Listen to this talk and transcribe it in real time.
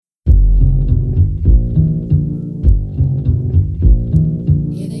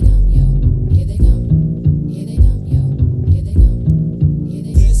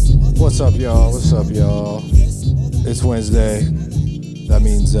up, y'all? What's up, y'all? It's Wednesday. That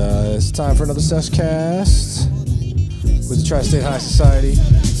means it's time for another Seshcast with the Tri-State High Society.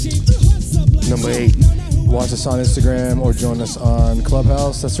 Number 8. Watch us on Instagram or join us on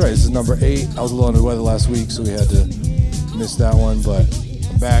Clubhouse. That's right, this is number 8. I was a little under the weather last week, so we had to miss that one, but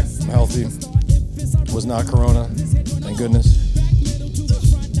I'm back. I'm healthy. Was not Corona, thank goodness.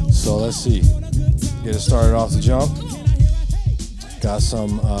 So let's see. Get it started off the jump. Got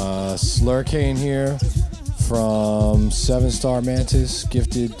some Slurricane here from 7-Star Mantis,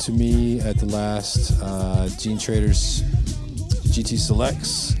 gifted to me at the last Gene Traders GT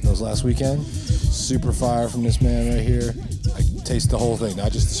Selects. That was last weekend. Super fire from this man right here. I taste the whole thing,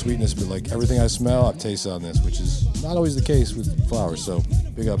 not just the sweetness, but like everything I smell, I've tasted on this, which is not always the case with flowers. So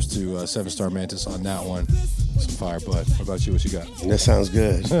big ups to 7-Star Mantis on that one. Some fire, bud. What about you? What you got? That sounds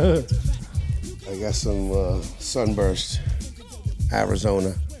good. I got some Sunburst,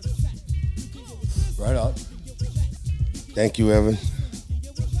 Arizona. Right on. Thank you, Evan.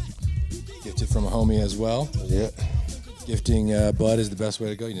 Gifted from a homie as well. Yeah. Gifting bud is the best way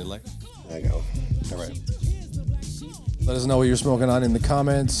to go. You need a light? I go. All right. Let us know what you're smoking on in the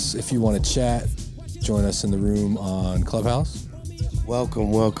comments. If you want to chat, join us in the room on Clubhouse.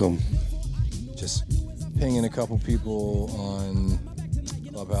 Welcome. Just pinging a couple people on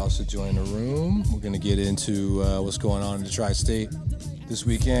Clubhouse to join the room. We're going to get into what's going on in the Tri-State this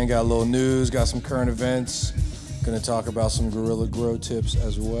weekend. Got a little news, got some current events. Going to talk about some guerrilla grow tips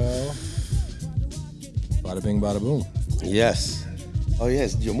as well. Bada bing, bada boom. Yes. Oh,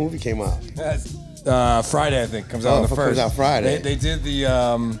 yes. Your movie came out. Friday, I think. Comes out on the 1st. Comes out Friday. They did the...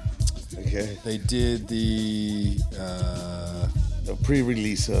 okay. They did the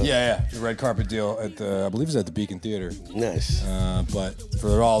pre-release of... Yeah. The red carpet deal at the... I believe it's at the Beacon Theater. Nice. But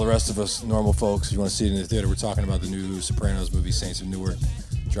for all the rest of us normal folks, if you want to see it in the theater, we're talking about the new Sopranos movie, Saints of Newark.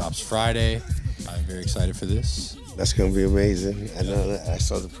 Drops Friday. I'm very excited for this. That's going to be amazing. I know that. I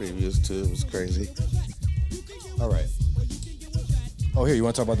saw the previews, too. It was crazy. All right. Oh, here, you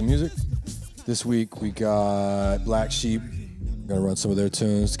want to talk about the music? This week, we got Black Sheep. We're going to run some of their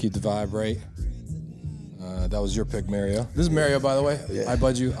tunes to keep the vibe right. That was your pick, Mario. This is Mario, by the way. Yeah. Hi,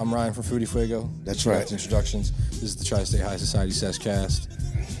 Bud you. I'm Ryan from Foodie Fuego. That's right. Introductions. This is the Tri-State High Society Seshcast.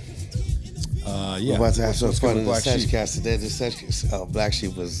 We're about to have some fun in the Seshcast today. The Seshcast, Black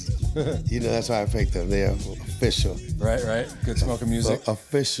Sheep was, that's why I picked them. They're official. Right. Good smoking music.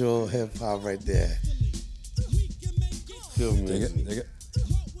 Official hip-hop right there. Good music. Dig it.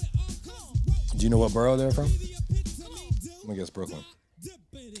 Do you know what borough they're from? I'm going to guess Brooklyn.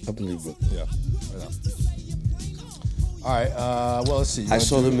 I believe Brooklyn. Yeah, right on. All right, well, let's see. I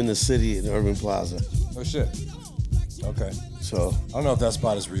saw them in the city in Urban Plaza. Oh, shit. Okay. So I don't know if that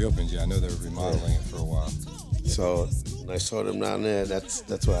spot is reopened yet. I know they were remodeling it for a while. So when I saw them down there, that's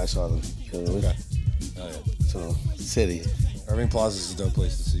where I saw them. You know what I mean? Okay. Oh, yeah. So, city. Irving Plaza is a dope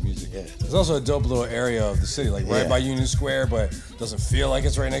place to see music. Yeah. It's also a dope little area of the city, like right by Union Square, but doesn't feel like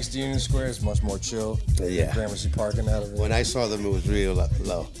it's right next to Union Square. It's much more chill. Yeah. Gramercy Parking out of it. When I saw them, it was real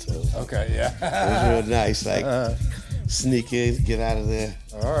low, too. Okay, yeah. It was real nice, like sneak in, get out of there.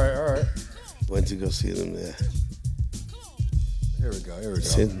 All right. Went to go see them there. Here we go.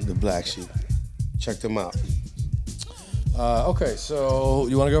 See the Black Sheep. Check them out. Okay, so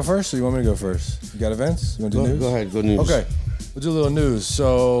you want to go first or you want me to go first? You got events? You want to do news? Go ahead, go news. Okay, we'll do a little news.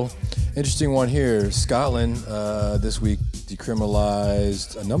 So, interesting one here. Scotland this week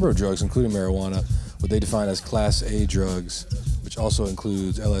decriminalized a number of drugs, including marijuana, what they define as Class A drugs, which also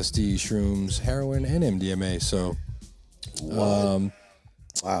includes LSD, shrooms, heroin, and MDMA. So, wow,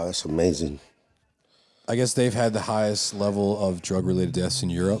 that's amazing. I guess they've had the highest level of drug-related deaths in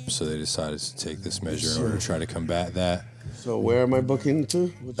Europe, so they decided to take this measure in order to try to combat that. So where am I booking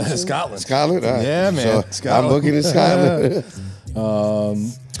to? Scotland. Scotland? All right. Yeah, man. So Scotland. I'm booking in Scotland.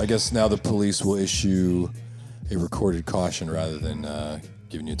 I guess now the police will issue a recorded caution rather than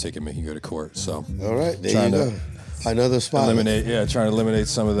giving you a ticket, making you go to court. So, all right, there you go. Another spot. Trying to eliminate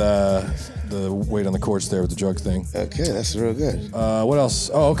some of the weight on the courts there with the drug thing. Okay, that's real good. What else?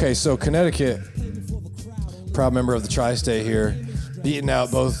 Oh, okay. So Connecticut, proud member of the Tri-State here, beating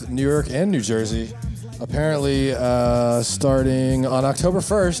out both New York and New Jersey. Apparently, starting on October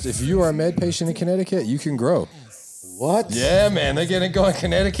 1st, if you are a med patient in Connecticut, you can grow. What? Yeah, man. They're getting it going.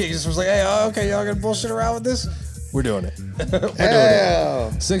 Connecticut just was like, hey, okay, y'all gonna bullshit around with this? We're doing it. We're doing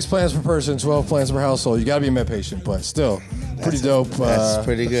it. 6 plants per person, 12 plants per household. You got to be a med patient, but still, pretty dope. That's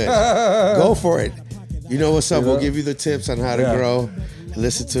pretty good. Go for it. You know what's up. We'll give you the tips on how to grow.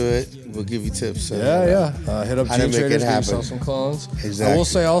 Listen to it. We'll give you tips. Hit up how to Gene make Traders, it get yourself happen. some clones. Exactly. I will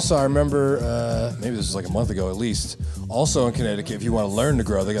say also, I remember, maybe this was like a month ago at least, also in Connecticut, if you want to learn to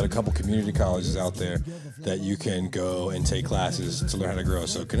grow, they got a couple community colleges out there that you can go and take classes to learn how to grow.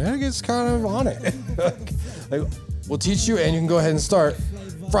 So Connecticut's kind of on it. Like, we'll teach you, and you can go ahead and start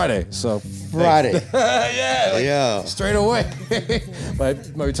Friday. So Friday. yeah. Straight away.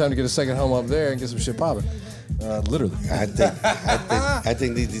 might be time to get a second home up there and get some shit popping. Literally. I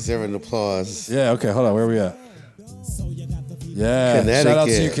think they deserve an applause. Yeah. Okay. Hold on. Where are we at? Yeah. Connecticut. Shout out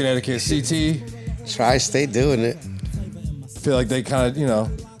to you, Connecticut. CT. Tri-state doing it. I feel like they kind of,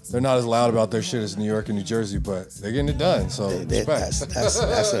 they're not as loud about their shit as New York and New Jersey, but they're getting it done. So respect.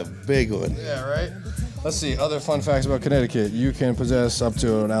 That's a big one. Yeah. Right. Let's see. Other fun facts about Connecticut. You can possess up to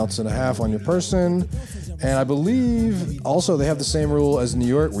 1.5 ounces on your person. And I believe also they have the same rule as New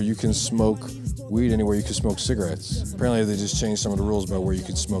York where you can smoke weed anywhere, you can smoke cigarettes. Apparently they just changed some of the rules about where you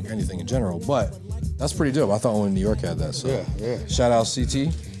can smoke anything in general. But that's pretty dope. I thought only New York had that. So yeah. Shout out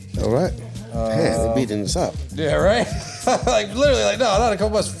CT. All right. Man, they're beating us up. Yeah, right? Like literally like, no, not a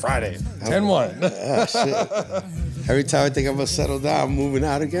couple months. Friday. 10-1. Shit. Every time I think I'm going to settle down, I'm moving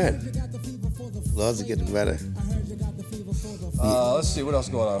out again. Laws are getting better. Let's see, what else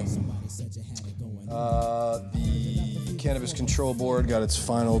going on? The Cannabis Control Board got its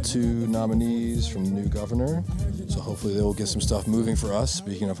final 2 nominees from the new governor. So hopefully they will get some stuff moving for us.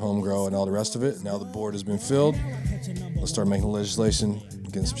 Speaking of home grow and all the rest of it, now the board has been filled. Let's start making legislation,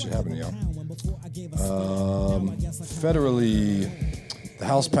 getting some shit happening, y'all. Federally, the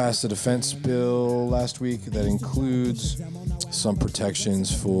House passed a defense bill last week that includes some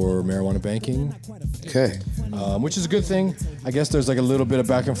protections for marijuana banking. Okay. Which is a good thing. I guess there's like a little bit of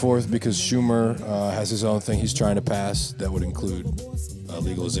back and forth because Schumer has his own thing he's trying to pass that would include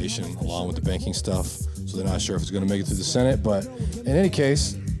legalization along with the banking stuff. So they're not sure if it's going to make it through the Senate. But in any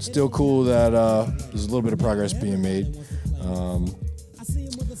case, still cool that there's a little bit of progress being made.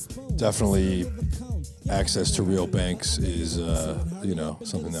 Definitely access to real banks is,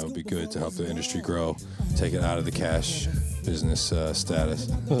 something that would be good to help the industry grow, take it out of the cash business status.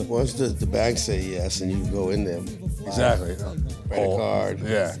 Once the banks say yes and you go in there. Exactly. Credit card.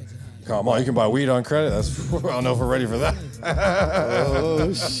 Yeah. Come on, you can buy weed on credit. I don't know if we're ready for that.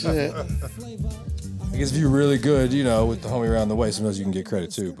 Oh, shit. I guess if you're really good, with the homie around the way, sometimes you can get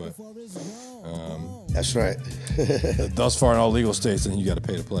credit too, but... That's right. thus far in all legal states, then you got to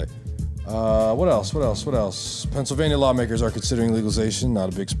pay to play. What else? Pennsylvania lawmakers are considering legalization.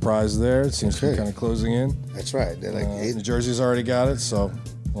 Not a big surprise there. It seems to be kind of closing in. That's right. They're like New Jersey's already got it, so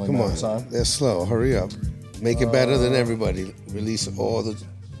come on. Time. They're slow. Hurry up. Make it better than everybody. Release all the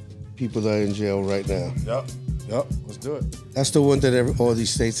people that are in jail right now. Yep. Let's do it. That's the one that all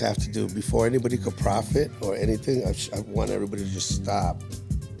these states have to do. Before anybody could profit or anything, I want everybody to just stop.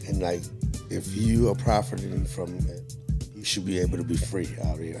 And if you are profiting from it, you should be able to be free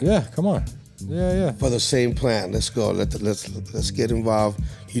out here. Yeah, come on. Yeah. For the same plan, let's go. Let's get involved.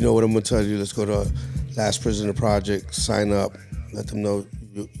 You know what I'm gonna tell you. Let's go to Last Prisoner Project. Sign up. Let them know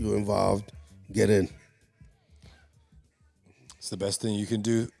you're involved. Get in. It's the best thing you can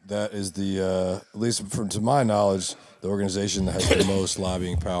do. That is the, at least to my knowledge, the organization that has the most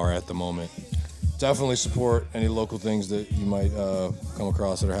lobbying power at the moment. Definitely support any local things that you might come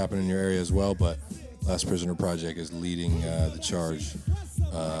across that are happening in your area as well, but Last Prisoner Project is leading the charge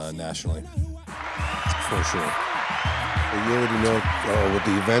nationally, for sure. You already know with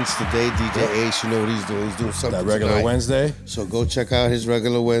the events today, DJ Ace, you know what he's doing. He's doing something that regular tonight. Wednesday. So go check out his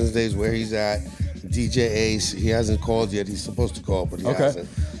regular Wednesdays, where he's at. DJ Ace, he hasn't called yet. He's supposed to call, but he hasn't.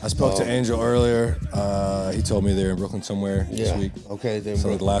 I spoke to Angel earlier. He told me they're in Brooklyn somewhere this week. Okay.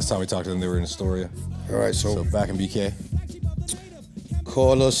 So the last time we talked to them, they were in Astoria. All right, so back in BK.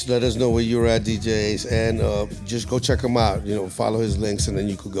 Call us, let us know where you're at, DJ Ace, and just go check him out. Follow his links, and then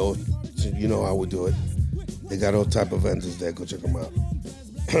you could go. You know how we do it. They got all type of vendors there. Go check them out.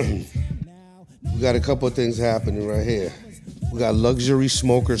 We got a couple of things happening right here. We got Luxury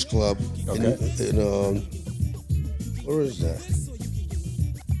Smokers Club. Okay. Where is that?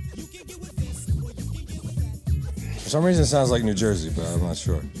 For some reason, it sounds like New Jersey, but I'm not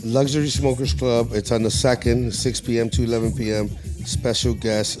sure. Luxury Smokers Club. It's on the 2nd, 6 p.m. to 11 p.m. Special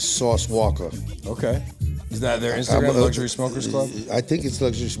guest, Sauce Walker. Okay. Is that their Instagram, Luxury Smokers Club? I think it's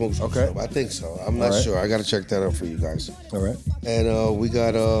Luxury Smokers Club. I think so. I'm not sure. I got to check that out for you guys. All right. And we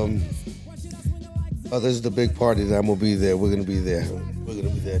got... this is the big party that I'm going to be there. We're going to be there. We're going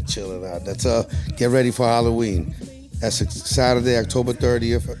to be there chilling out. That's get ready for Halloween. That's Saturday, October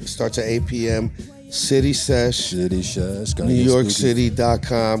 30th. It starts at 8 p.m. City Sesh.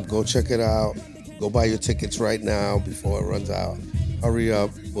 NewYorkCity.com. Go check it out. Go buy your tickets right now before it runs out. hurry up.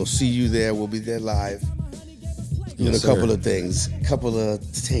 We'll see you there. We'll be there live. Doing Yes, a couple sir. of things, a couple of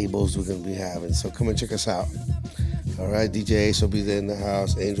tables we're going to be having. So come and check us out. All right, DJ Ace will be there in the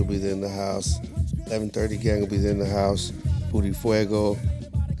house. Angel will be there in the house. 1130 Gang will be there in the house. Booty Fuego,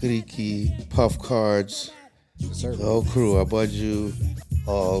 Griki, Puff Cards, Yes, sir. the whole crew. I bud you.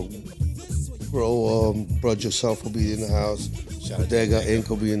 Bro yourself will be in the house. Shout out to Bodega Inc.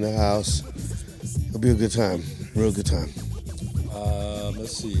 will be in the house. It'll be a good time. Real good time.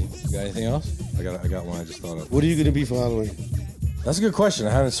 Let's see. You got anything else? I got one I just thought of. What are you going to be for Halloween? That's a good question.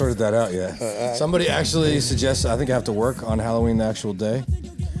 I haven't sorted that out yet. Somebody actually suggested, I think I have to work on Halloween the actual day.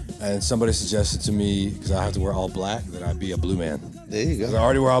 And somebody suggested to me, because I have to wear all black, that I'd be a blue man. There you Because I go.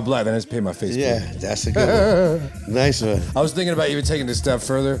 already wear all black, then I just pay my face. Yeah, that's a good one. Nice one. I was thinking about even taking it a step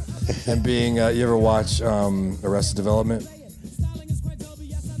further and being, you ever watch Arrested Development?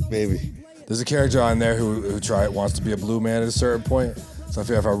 Maybe. There's a character on there who wants to be a blue man at a certain point. So I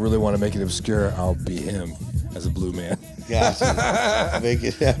feel if I really want to make it obscure, I'll be him as a blue man. Gotcha. Make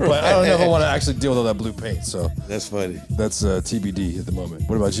it happen. But I don't know if I want to actually deal with all that blue paint. So That's funny. that's TBD at the moment.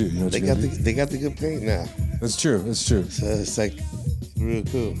 What about you? You know what They you're got gonna they got the good paint now. do? That's true. It's true. So it's like real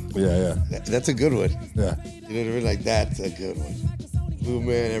cool. Yeah. That's a good one. Yeah. You know what I mean? Like that's a good one. Blue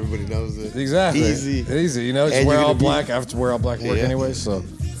man, everybody knows it. Exactly. Easy. You know, just And wear you're all gonna be- black. I have to wear all black at work Yeah. anyway. So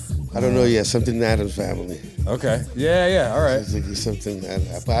I don't know yet. Something in Adam's family. okay. Yeah. All right. It's like something,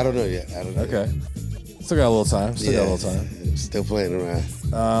 but I don't know yet. I don't know. Okay. Still got a little time. Still playing around.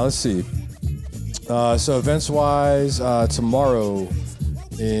 Let's see. So events-wise, tomorrow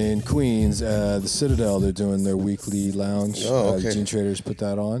in Queens, the Citadel, they're doing their weekly lounge. Oh, okay. Gene Traders put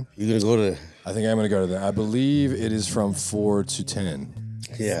that on. You're gonna go to? I think I'm going to go to that. I believe it is from 4 to 10.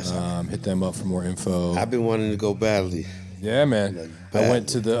 Yes. Hit them up for more info. I've been wanting to go badly. Yeah, man. Like, I went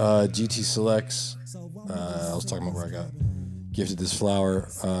to the GT Selects. I was talking about where I got gifted this flower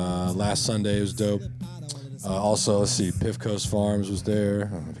last Sunday. It was dope. Also, let's see, Piff Coast Farms was there.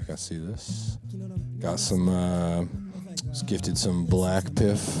 I don't know if you guys see this. Got some, was gifted some black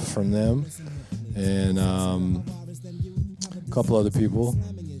piff from them. And a couple other people.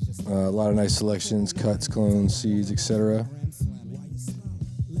 A lot of nice selections, cuts, clones, seeds, etc.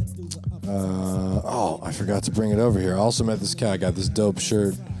 I forgot to bring it over here. I also met this guy. I got this dope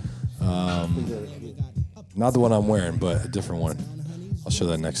shirt. Not the one I'm wearing, but a different one. I'll show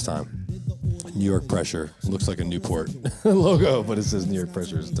that next time. New York Pressure. Looks like a Newport logo, but it says New York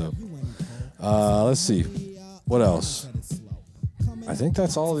Pressure. It's dope. Let's see. What else? I think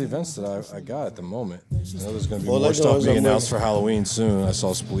that's all the events that I got at the moment. I know there's going to be more stuff being announced for Halloween soon. I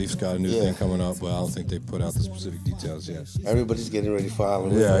saw Spleef's got a new thing coming up, but I don't think they put out the specific details yet. Everybody's getting ready for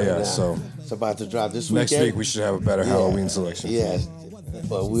Halloween. Yeah. So it's about to drop this next weekend. week we should have a better Halloween selection. Yeah.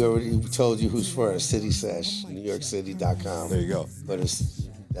 But we already told you who's first. City Sesh, NewYorkCity.com. There you go. But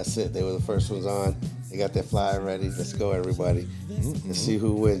that's it. They were the first ones on. They got their flyer ready. Let's go, everybody. Let's see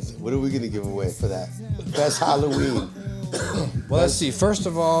who wins. What are we going to give away for that? Best Halloween. Well, let's see. First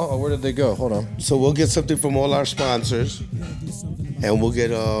of all, where did they go? Hold on. So we'll get something from all our sponsors, and we'll get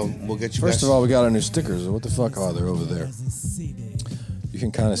you. First of all, we got our new stickers. What the fuck? Oh, they're over there. You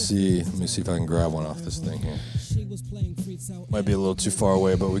can kind of see. Let me see if I can grab one off this thing here. Might be a little too far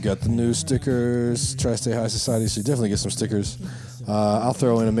away, but we got the new stickers. Tri-State High Society. So you definitely get some stickers. I'll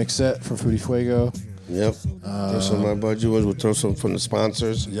throw in a mix set for Foodie Fuego. Yep. Throw some of my budget ones. We'll throw some from the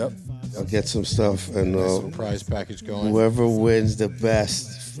sponsors. Yep. I'll get some stuff, and Some prize package going. whoever wins the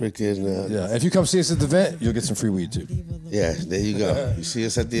best freaking. Yeah. If you come see us at the event, you'll get some free weed too. Yeah, there you go. You see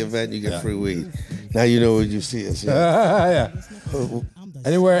us at the event, you get free weed. Now you know where you see us. Yeah.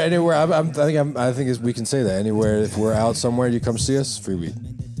 Anywhere. I think we can say that. Anywhere, if we're out somewhere, you come see us, free weed.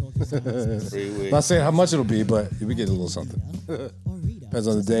 Free weed. Not saying how much it'll be, but we get a little something. Depends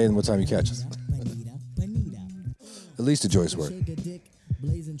on the day and what time you catch us. At least a joy's worth.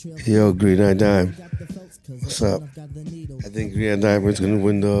 Yo, Green Eye Dime. What's up? I think Green Eye Dime is going to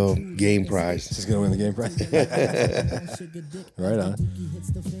win the game prize. He's gonna win the game prize. Right on.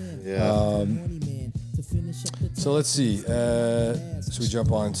 Yeah. So let's see. Should we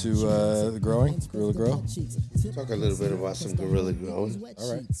jump on to the growing? Gorilla Grow? Talk a little bit about some gorilla growing.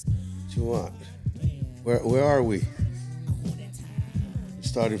 All right. What you want? Where are we?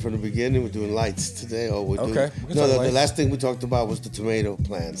 Starting from the beginning, we're doing lights today. Or we're doing, Okay, we can no, talk the lights. last thing we talked about was the tomato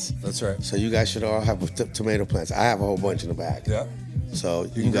plants. That's right. So you guys should all have tomato plants. I have a whole bunch in the back. Yeah. So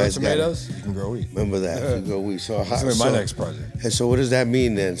You can grow guys gotta tomatoes. You can grow wheat. remember that. You go weed. So, That's gonna be my next project. And so what does that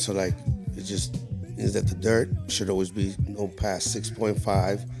mean then? So like, it just means that the dirt should always be no past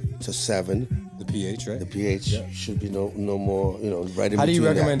 6.5 to 7. The pH, right? The pH should be no more, right in How do you between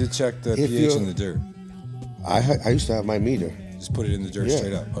recommend that. to check the If pH you're- in the dirt? I used to have my meter. Just put it in the dirt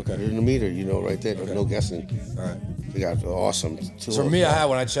straight up. Okay. Put it in the meter, right there. No guessing. All right. We got awesome tools. So for me,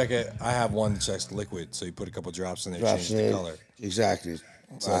 when I check it, I have one that checks liquid. So you put a couple drops in there, change the color. Exactly.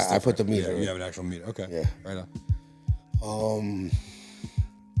 So I put the meter. Yeah, you have an actual meter. Okay. Yeah. Right on.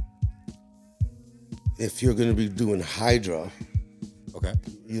 If you're going to be doing Hydra, okay,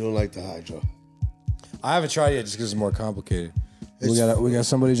 you don't like the Hydra. I haven't tried it yet just because it's more complicated. We got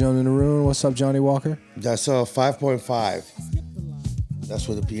somebody jumping in the room. What's up, Johnny Walker? That's 5.5. That's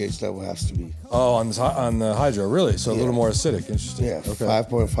where the pH level has to be. Oh, on the Hydro, really? So a little more acidic. Interesting. Yeah, okay.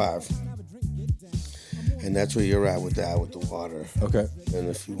 5.5. And that's where you're at with the water. Okay. And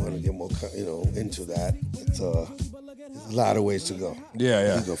if you want to get more, into that, it's a lot of ways to go.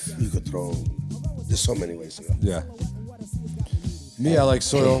 Yeah. You could throw. There's so many ways to go. Yeah. Me, I like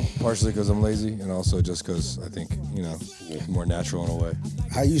soil, partially because I'm lazy, and also just because I think, more natural in a way.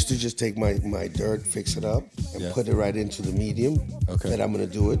 I used to just take my dirt, fix it up, and put it right into the medium that I'm going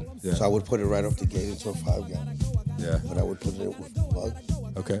to do it. Yeah. So I would put it right off the gate into a 5-gallon. Yeah. But I would put it in with the plug.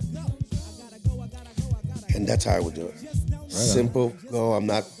 Okay. And that's how I would do it. Right simple. Go. I'm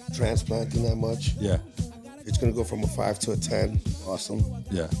not transplanting that much. Yeah. It's going to go from a 5 to a 10. Awesome.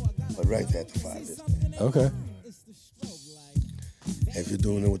 Yeah. But right there at the 5 is there. Okay. If you're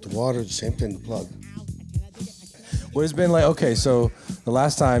doing it with the water, the same thing, the plug. What it's been like, okay, so the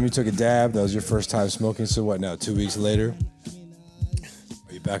last time you took a dab, that was your first time smoking, so what now, 2 weeks later?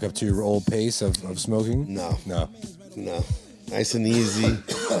 Are you back up to your old pace of smoking? No. No. Nice and easy.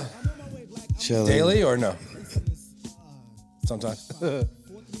 Chilling. Daily or no? Sometimes?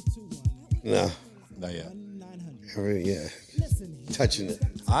 No. Not yet. Yeah. Touching it.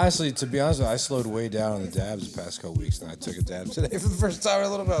 Honestly, to be honest, I slowed way down on the dabs the past couple weeks, and I took a dab today for the first time in a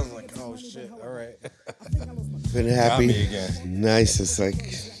little bit. I was like, oh shit, all right. Been happy. Got me again. Nice. It's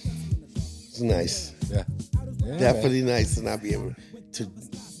nice. Yeah. Definitely nice to not be able to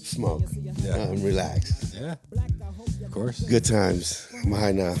smoke and relax. Yeah. Of course. Good times. I'm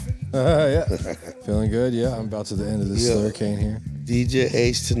high now. Yeah. Feeling good? Yeah. I'm about to the end of this slurricane here. DJ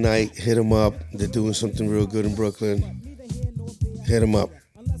Ace tonight. Hit him up. They're doing something real good in Brooklyn. Hit him up.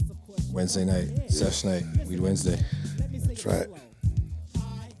 Wednesday night. Sesh night. Weed Wednesday. That's right.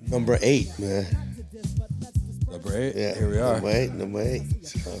 Number 8, man. Number 8? Yeah. Here we are. Number 8.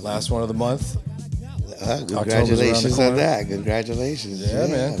 Last one of the month. Congratulations on that. Congratulations. Yeah,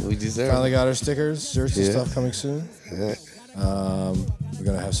 man. We deserve it. Finally got our stickers, shirts and stuff coming soon. Yeah. We're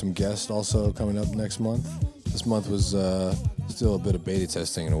going to have some guests also coming up next month. This month was still a bit of beta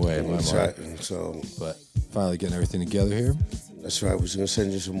testing in a way. That's right. But finally getting everything together here. That's right. We're just going to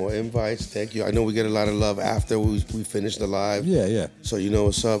send you some more invites. Thank you. I know we get a lot of love after we finish the live. Yeah. So you know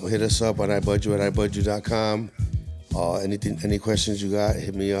what's up. Hit us up on iBudget@iBudget.com. Any questions you got,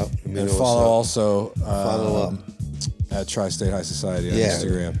 hit me up. Let me and know follow what's up. also follow up at Tri-State High Society on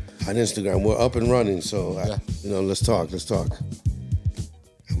Instagram. On Instagram. We're up and running. So, let's talk. Let's talk.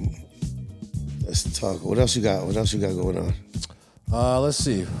 What else you got? What else you got going on? Let's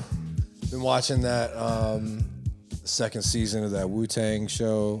see. Been watching that second season of that Wu-Tang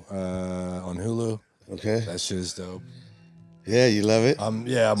show on Hulu. Okay. That shit is dope. Yeah, you love it? I'm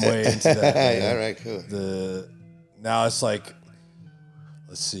way into that. Man. All right, cool. Now it's like,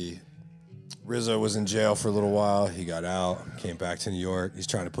 let's see. Rizzo was in jail for a little while. He got out, came back to New York. He's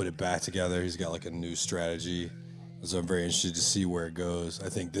trying to put it back together. He's got like a new strategy. So I'm very interested to see where it goes. I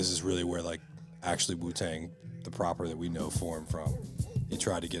think this is really where like actually Wu-Tang, the proper that we know, formed from. He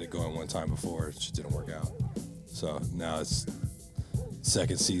tried to get it going one time before. It just didn't work out. So now it's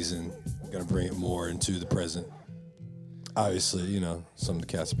second season. Gonna bring it more into the present. Obviously, some of the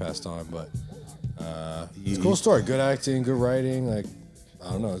cats passed on, but it's a cool story. Good acting, good writing. Like,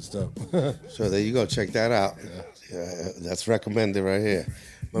 I don't know, it's dope. So there you go. Check that out. Yeah, that's recommended right here.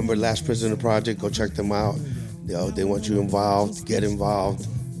 Remember Last Prisoner Project? Go check them out. They want you involved. Get involved.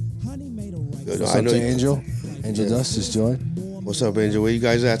 What's up to Angel? Angel Dust just joined. What's up, Angel? Where you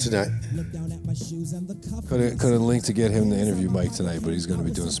guys at tonight? Couldn't link to get him to interview Mike tonight, but he's going to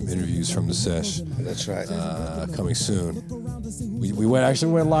be doing some interviews from the Sesh. That's right. Coming soon. We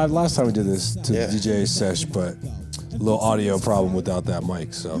went live last time we did this to DJ Sesh, but a little audio problem without that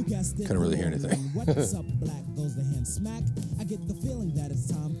mic, so couldn't really hear anything.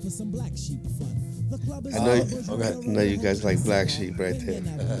 I know you guys like Black Sheep right there.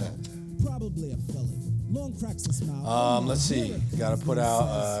 Let's see. Got to put out.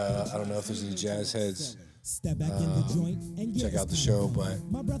 I don't know if there's any jazz heads. Check out the show, but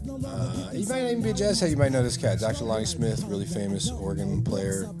you might not even be a jazz head. You might know this cat, Dr. Lonnie Smith, really famous organ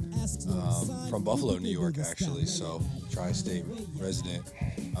player from Buffalo, New York, actually. So tri-state resident.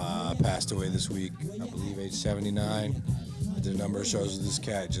 Passed away this week, I believe, age 79. did a number of shows with this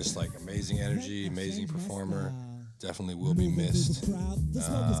cat. Just like amazing energy, amazing performer. Definitely will be missed. You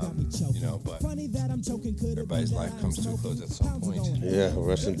know, but everybody's life comes to a close at some point. Yeah,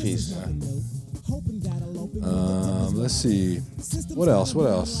 rest in peace. Yeah. Let's see. What else? I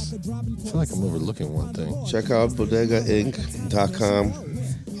feel like I'm overlooking one thing. Check out bodegainc.com.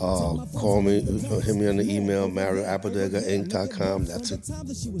 Call me, hit me on the email, mario@bodegainc.com. That's it.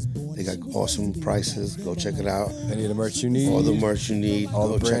 They got awesome prices. Go check it out. Any of the merch you need? All the merch you need. All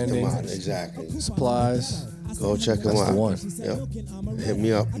go the branding. check them out. Exactly. Supplies. Go check them That's out. the one. Yep. Hit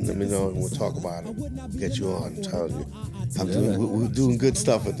me up and let me know, and we'll talk about it. Get you on. I'm telling you. We're doing good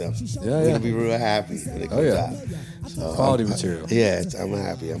stuff with them. Yeah, We're going to be real happy when it comes out. So, quality material. Yeah, I'm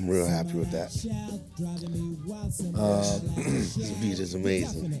happy. I'm real happy with that. This beat is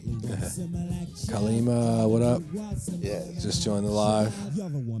amazing. Kalima, what up? Yeah. Just joined the live.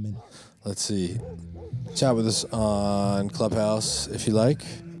 Let's see. Chat with us on Clubhouse if you like.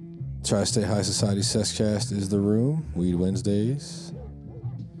 Tri-State High Society Seshcast is the room. Weed Wednesdays.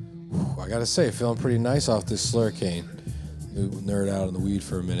 I gotta say, feeling pretty nice off this Slurricane. Nerd out on the weed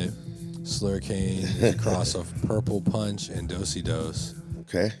for a minute. Slurricane is a cross of Purple Punch and Dosey Dose.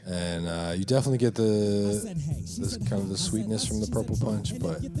 Okay. And you definitely get this kind of the sweetness from the Purple Punch,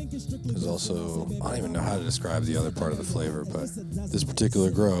 but there's also, I don't even know how to describe the other part of the flavor, but this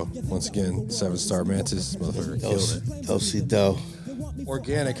particular grow, once again, 7-star Mantis, motherfucker killed it. Dosey Do.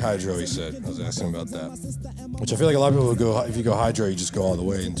 Organic hydro, he said. I was asking about that. Which I feel like a lot of people would go, if you go hydro, you just go all the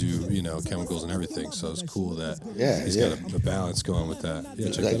way and do, you know, chemicals and everything. So it's cool that he's got a balance going with that. Yeah,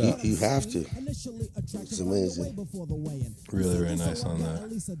 check that out. You have to. It's amazing. Really, really nice on that.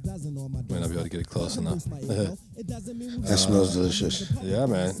 Might not be able to get it close enough. That smells delicious. Yeah,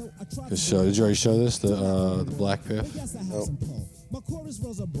 man. Good show. Did you already show this? The Black Piff? Oh.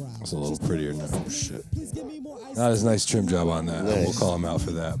 It's a little prettier now. Oh, shit. Not as nice trim job on that. Nice. We'll call him out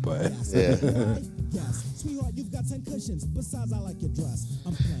for that, but Yeah.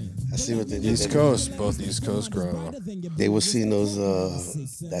 I see what they did. East Coast, both East Coast grown. They were seeing those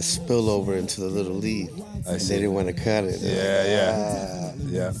that spill over into the little leaf. I see. They didn't want to cut it.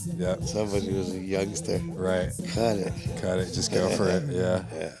 Yeah. Somebody was a youngster. Right. Cut it. Just go for it. Yeah.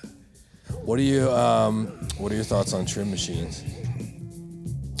 What are your thoughts on trim machines?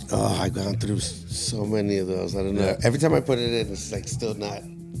 Oh, I've gone through so many of those. I don't know. Every time I put it in, it's like still not.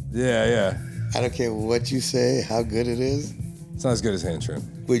 Yeah. I don't care what you say, how good it is. It's not as good as hand trim.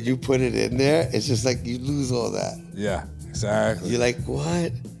 When you put it in there, it's just like you lose all that. Yeah, exactly. You're like,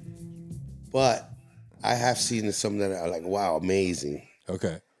 what? But I have seen some that are like, wow, amazing.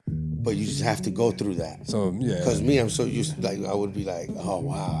 Okay. But you just have to go through that. So, yeah. Because me, I'm so used to, like, I would be like, oh,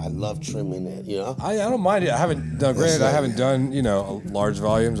 wow, I love trimming it, you know? I don't mind it. I haven't done, granted, I haven't done, you know, large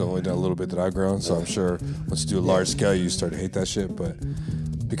volumes. I've only done a little bit that I've grown. So I'm sure once you do a large scale, you start to hate that shit. But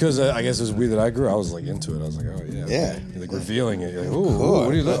because I guess it was weed that I grew, I was like into it. I was like, oh, yeah. Yeah. You're like revealing it. You're like, ooh, what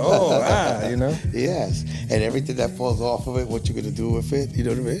do you look? Oh, you know? Yes. And everything that falls off of it, what you're going to do with it, you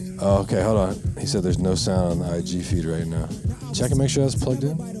know what I mean? Oh, okay, hold on. He said there's no sound on the IG feed right now. Check and make sure that's plugged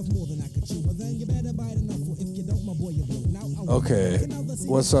in. Okay,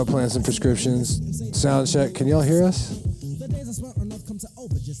 what's up, plans and prescriptions? Sound check, can y'all hear us?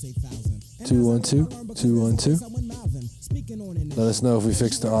 212. Let us know if we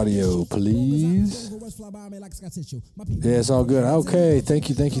fixed the audio, please. Yeah, it's all good. Okay, thank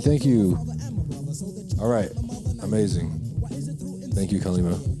you. All right, amazing. Thank you,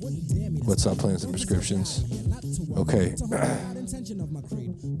 Kalima. What's up, plans and prescriptions? Okay.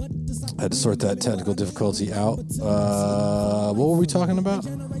 I had to sort that technical difficulty out. What were we talking about?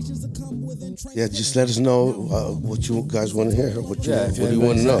 Yeah, just let us know what you guys want to hear. What do you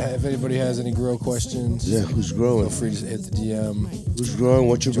want to know? If anybody has any grow questions, who's growing? Feel free to hit the DM. Who's growing?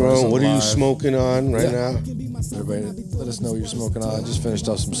 What you growing? What are you smoking on right now? Everybody, let us know what you're smoking on. I just finished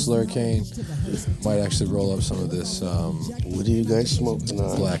off some Slurricane. Might actually roll up some of this. What are you guys smoking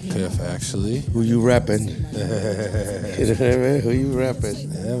on? Black Piff, actually. Who you repping? You know what I mean? Who you repping?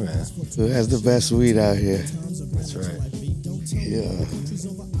 Yeah, man. Who has the best weed out here? That's right. Yeah.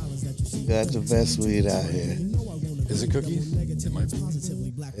 Got the best weed out here. Is it cookies? It might be.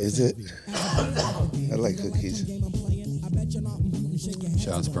 Is it? I like cookies.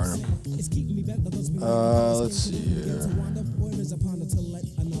 Shout out to Burnham. Let's see here.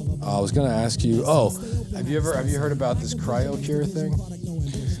 I was gonna ask you. Have you heard about this CryoCure thing?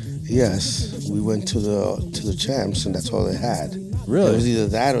 Yes, we went to the champs and that's all they had. Really? It was either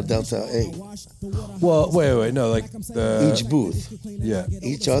that or Delta 8. Well, wait, no, like Each booth. Yeah.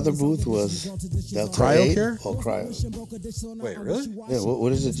 Each other booth was Delta Cryo 8 care? or cryo. Wait, really? Yeah,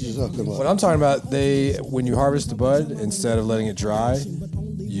 what is it you're talking about? What I'm talking about, when you harvest the bud, instead of letting it dry,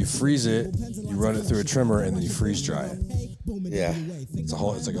 you freeze it, you run it through a trimmer, and then you freeze dry it. Yeah. It's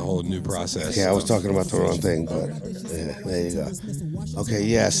like a whole new process. Yeah, I was talking about the wrong thing, but yeah, there you go. Okay,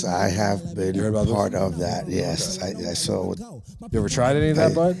 yes, I have been part of that. Yes, I saw what. You ever tried any of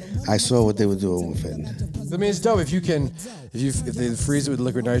that, bud? I saw what they were doing with it. I mean, it's dope if they freeze it with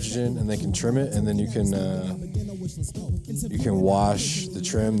liquid nitrogen and they can trim it, and then you can wash the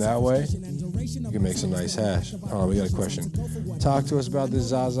trim that way. You can make some nice hash. Hold on, we got a question. Talk to us about this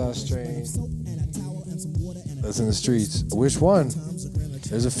Zaza strain that's in the streets. Which one?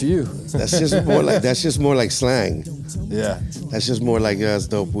 There's a few. That's just more like slang. Yeah. That's just more like that's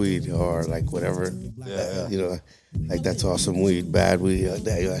dope weed or like whatever. Yeah. You know, like that's awesome weed, bad weed.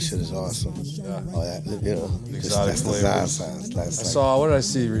 That shit is awesome. Yeah. All that, you know. Exotic flavors. I saw, what did I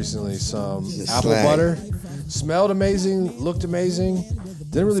see recently? Some apple slang. butter. Smelled amazing, looked amazing.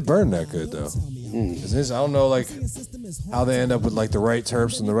 Didn't really burn that good though. I don't know like how they end up with like the right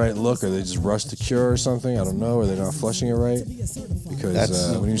terps and the right look, or they just rush the cure or something. I don't know, or they're not flushing it right.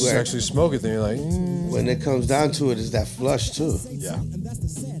 Because when you actually smoke it, then you're like, when it comes down to it, is that flush too? Yeah. I think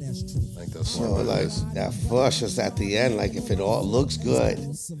that's so like that flush is at the end. Like if it all looks good,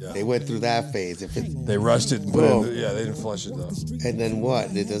 they went through that phase. If they rushed it and put it in, they didn't flush it though. And then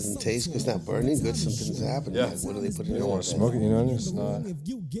what? It doesn't taste good. It's not burning good. Something's happening. Yeah. Like, what are they putting? You don't want to smoke it. You know, it's not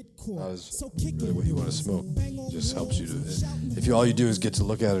really what you want to smoke. It just helps you to. If all you do is get to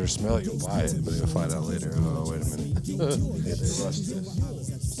look at it or smell it, you'll buy it, but you'll find out later. Oh, wait a minute. They rushed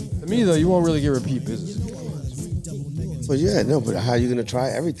this. To me though, you won't really get repeat business. Well, yeah, no, but how are you gonna try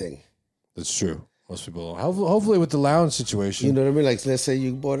everything? That's true. Most people don't. Hopefully with the lounge situation. You know what I mean? Like, let's say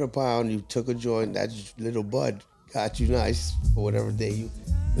you bought a pound, you took a joint, that little bud got you nice for whatever day you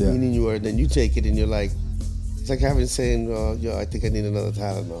meaning you were, then you take it and you're like, it's like saying, yo, I think I need another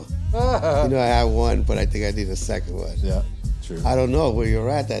Tylenol. You know, I have one, but I think I need a second one. Yeah, true. I don't know where you're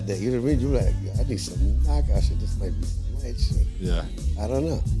at that day. You know what I mean? You're like, I need some knockout shit. This might be some light shit. Yeah. I don't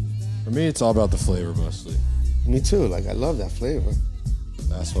know. For me, it's all about the flavor mostly. Me too. Like, I love that flavor.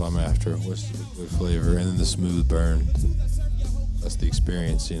 That's what I'm after. What's the good flavor and then the smooth burn. That's the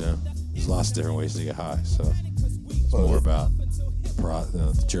experience, you know. There's lots of different ways to get high, so it's more about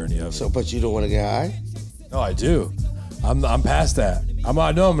the journey of it. So, but you don't want to get high? No, I do. I'm past that. I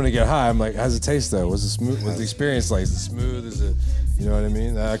know I'm gonna get high. I'm like, how's it taste though? What's the experience like? Is it smooth? Is it, you know what I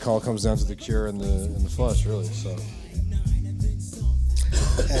mean? That all comes down to the cure and the flush, really. So.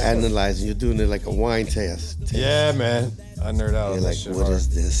 Analyzing, you're doing it like a wine test. Yeah, man. I nerd out. You're like, what is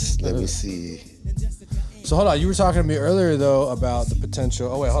this? Let me see. So hold on, you were talking to me earlier though about the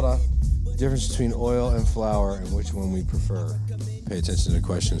potential. Oh wait, hold on. The difference between oil and flour and which one we prefer. Pay attention to the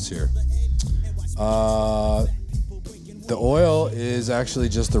questions here. The oil is actually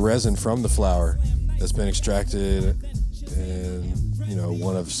just the resin from the flower that's been extracted, and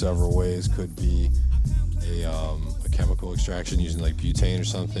one of several ways could be a chemical extraction using like butane or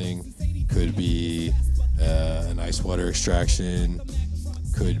something. Could be an ice water extraction.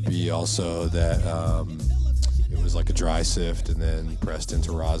 Could be also that it was like a dry sift and then pressed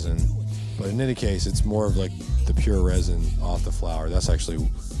into rosin. But in any case, it's more of like the pure resin off the flower. That's actually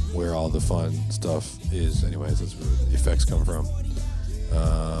where all the fun stuff is. Anyways, that's where the effects come from.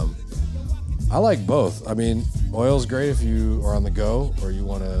 I like both. I mean, oil's great if you are on the go or you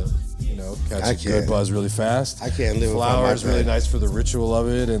want to, catch a good buzz really fast. I can't live without flower my is really nice for the ritual of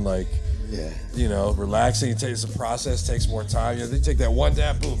it and like, yeah, relaxing. It's a process, takes more time. They take that one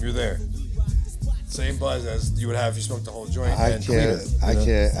dab, boom, you're there. Same buzz as you would have if you smoked the whole joint. I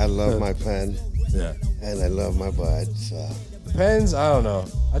can't. I love my pen. Yeah. And I love my bud. So. The pens, I don't know.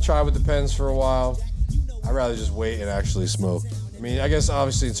 I tried with the pens for a while. I'd rather just wait and actually smoke. I mean, I guess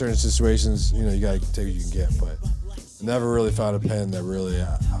obviously in certain situations, you gotta take what you can get, but I never really found a pen that really,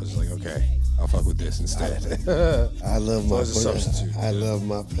 I was like, okay, I'll fuck with this instead. I love my pen. A substitute. I love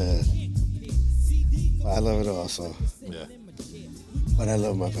my pen. I love it also. Yeah. But I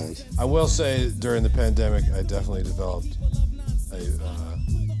love my pens. I will say during the pandemic, I definitely developed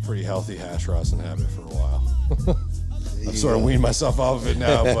a pretty healthy hash rosin habit for a while. I'm sort of weaning myself off of it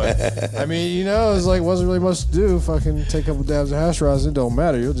now, but I mean, it's like wasn't really much to do. Fucking take a couple dabs of hash rosin, it don't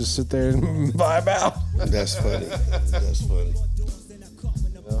matter. You'll just sit there and vibe out. That's funny. That's funny.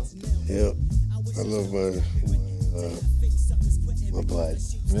 Yep. I love my bud.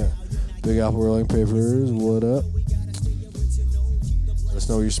 Yeah. Big Apple Rolling Papers, what up? Let us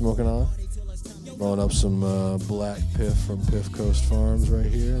know what you're smoking on. Rolling up some black piff from Piff Coast Farms right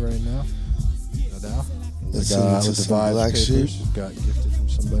here, right now. Got now. Let's The see, guy into with the some Vibes Black Sheep. papers got gifted from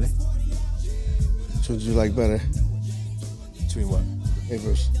somebody. Which one do you like better? Between what?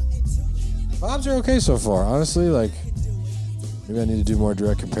 Papers. Vibes are okay so far. Honestly, like, maybe I need to do more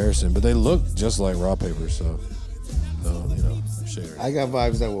direct comparison. But they look just like raw papers, so you know, shaders. I got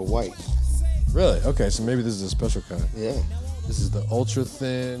Vibes that were white. Really? Okay, so maybe this is a special kind. Yeah. This is the ultra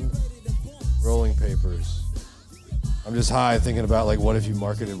thin rolling papers. I'm just high thinking about, like, what if you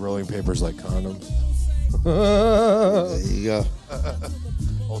marketed rolling papers like condoms? There you go.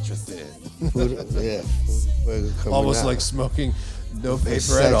 Ultra thin. Yeah. Almost like smoking no paper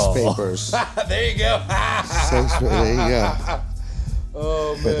sex at all. papers. There you go. There you go.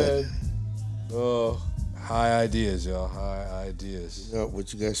 Oh, man. Oh, high ideas, y'all. High ideas. Yo,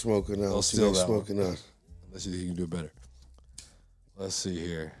 what you guys smoking on? I'll What you steal guys that one. smoking on? Let's see if you can do it better. Let's see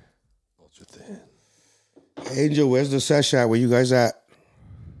here. Ultra thin. Angel, where's the sesh at? Where you guys at?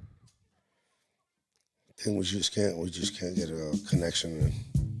 I think we just can't get a connection.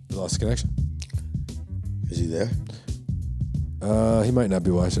 We lost the connection. Is he there? He might not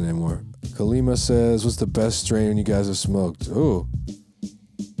be watching anymore. Kalima says, what's the best strain you guys have smoked? Ooh.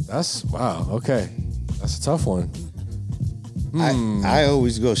 Wow. Okay. That's a tough one. I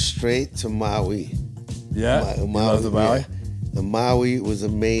always go straight to Maui. Yeah? You love the Maui? Yeah. The Maui was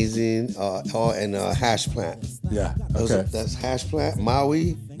amazing. And hash plant. Yeah. Okay. That's hash plant.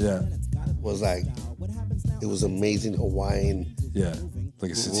 Maui Yeah. was like, it was amazing Hawaiian. Yeah.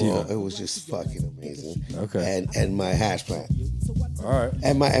 Like a sativa. It was just fucking amazing. Okay. And my hash plant. All right.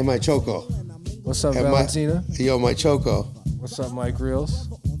 And my choco. What's up, And Valentina? my choco. What's up, Mike Reels?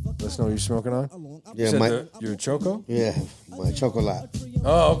 Let us know what you're smoking on. Yeah, You're a choco? Yeah, my chocolate.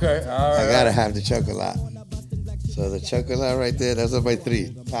 Oh, okay. All right. I gotta have the chocolate. So the chocolate right there, those are my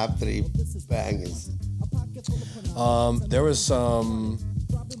top three bangers. There was some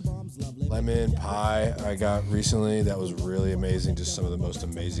lemon pie I got recently that was really amazing. Just some of the most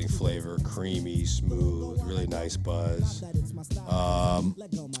amazing flavor, creamy, smooth, really nice buzz.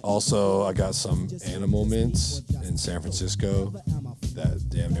 Also, I got some animal mints in San Francisco that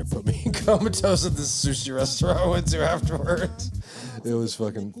damn near put me in comatose at this sushi restaurant I went to afterwards. It was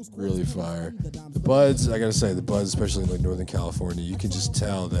fucking really fire. The buds, I gotta say, especially in like Northern California, you can just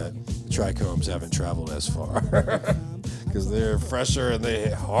tell that the trichomes haven't traveled as far because they're fresher and they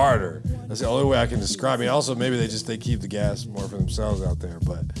hit harder. That's the only way I can describe it. Also, maybe they keep the gas more for themselves out there,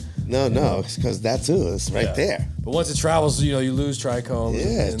 but No, it's because that too. It's right there. But once it travels, you lose trichomes.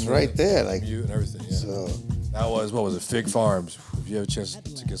 Yeah, it's right there, like mute and everything. Yeah. So That was, what was it, Fig Farms. If you have a chance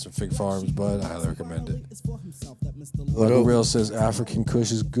to get some Fig Farms, bud, I highly recommend it. Michael Real says African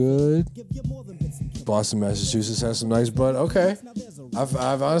Kush is good. Boston, Massachusetts has some nice bud. Okay. I've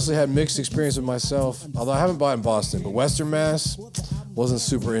honestly had mixed experience with myself, although I haven't bought in Boston, but Western Mass wasn't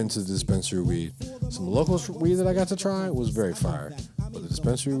super into the dispensary weed. Some local weed that I got to try was very fire, but the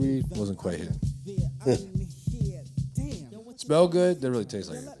dispensary weed wasn't quite hitting. Smell good, didn't really taste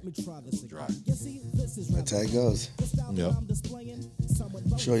like it. Dry. that's how it goes. Yep.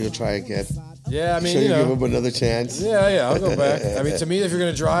 I'm sure you'll try again. Yeah, I mean, Sure, you you know. give him another chance. Yeah, I'll go back. I mean, to me, if you're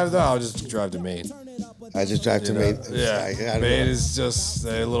going to drive, though, I'll just drive to Maine. I just drive to Maine. Yeah, I don't Maine know. is just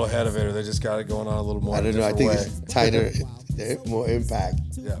a little ahead of it, or they just got it going on a little more. I don't know. I different think way. it's tighter, more impact.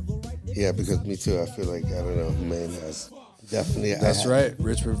 Yeah, Yeah, because me too. I feel like, I don't know, Maine has definitely. that's right.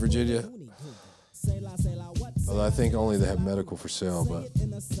 Richmond, Virginia. Although I think only they have medical for sale, but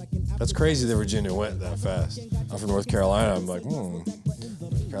that's crazy that Virginia went that fast. I'm from North Carolina. I'm like, North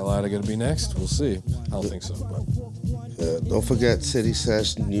Carolina going to be next? We'll see. I don't think so, but. Don't forget City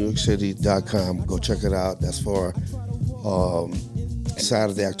Sesh, NewYorkCity.com. Go check it out. That's for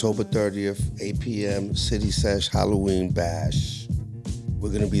Saturday, October 30th, 8 p.m. City Sesh Halloween Bash. We're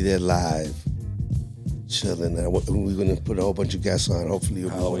going to be there live, chilling. And we're going to put a whole bunch of guests on. Hopefully, you'll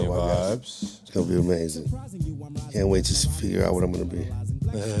be one Halloween of our guests. vibes. It's going to be amazing. Can't wait to figure out what I'm going to be.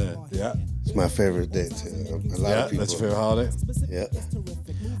 Yeah. It's my favorite day, too. A lot of people. That's your favorite holiday. Yeah.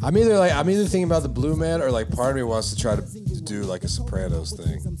 I'm either thinking about the Blue Man, or like part of me wants to try to do like a Sopranos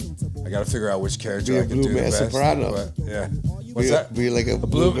thing. I got to figure out which character Be a I can Blue do the Man best. Soprano. But, yeah. What's that? Be like a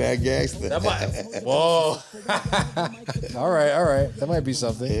blue man gangster. That might, whoa. All right. That might be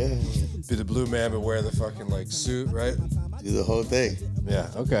something. Yeah. Be the Blue Man, but wear the fucking like suit, right? Do the whole thing. Yeah.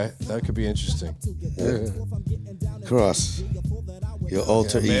 Okay. That could be interesting. Cross. Your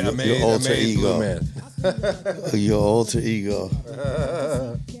alter ego. I Your alter made Blue ego. Man. Your alter ego.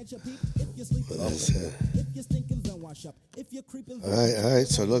 That's it. All right.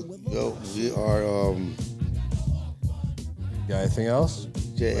 So look, we are Got anything else?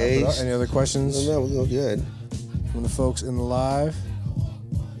 JH. Any other questions No, we're good. from the folks in the live?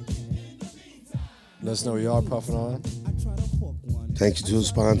 Let us know what y'all are puffing on. Thank you to the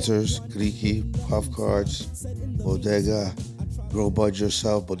sponsors, Greeky, Puff Cards, Bodega, Grow Bud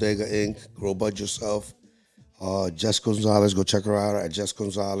Yourself, Bodega Inc., Grow Bud Yourself. Jess Gonzalez, go check her out at Jess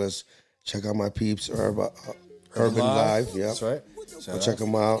Gonzalez. Check out my peeps, Urban Live. Yep. That's right. Go check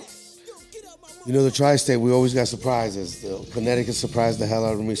them out. You know, the tri-state, we always got surprises. Connecticut surprised the hell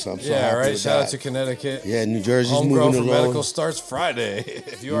out of me, so I'm so happy with Shout out to Connecticut. Yeah, New Jersey's Homegrown moving for along. medical starts Friday.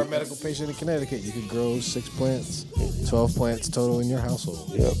 If you are a medical patient in Connecticut, you can grow 6 plants, 12 plants total in your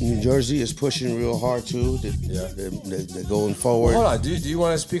household. Yep, New Jersey is pushing real hard, too. They're going forward. Well, hold on. Do you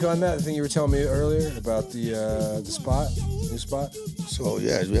want to speak on that thing you were telling me earlier about the new spot? So,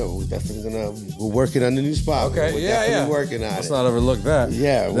 we're definitely we're working on the new spot. Okay, we're definitely working on Let's it. not overlook that.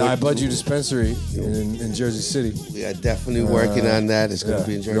 Yeah. The I Bud You dispensary in Jersey City. We are definitely working on that. It's going to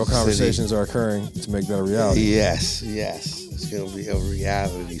be in Jersey Real City. Conversations are occurring to make that a reality. Yes. It's going to be a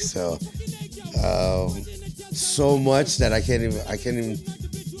reality. So, so much that I can't even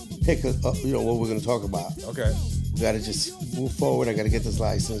pick what we're going to talk about. Okay. We got to just move forward. I got to get this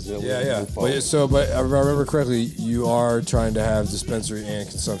license. But if I remember correctly, you are trying to have dispensary and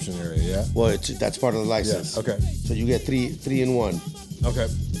consumption area, yeah? Well, that's part of the license. Yeah. Okay. So you get three in one. Okay.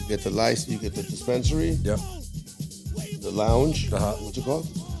 You get the license. You get the dispensary. Yep. The lounge. Uh-huh. What's it called?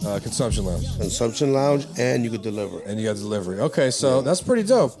 Consumption lounge. Consumption lounge, and you could deliver. And you got delivery. Okay, so that's pretty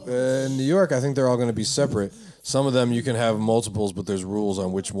dope. In New York, I think they're all going to be separate. Some of them you can have multiples, but there's rules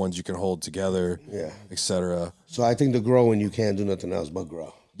on which ones you can hold together, etc. So I think the growing, you can't do nothing else but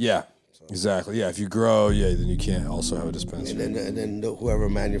grow. Yeah, exactly. Yeah, if you grow, then you can't also have a dispensary. And then whoever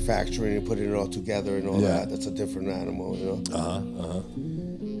manufacturing and putting it all together and all that's a different animal,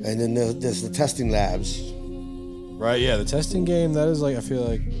 And then there's the testing labs. Right, yeah, the testing game, that is I feel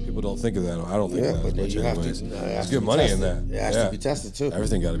like people don't think of that. I don't think of that but as much you have anyways. to. There's good money in that. It has to be tested, too.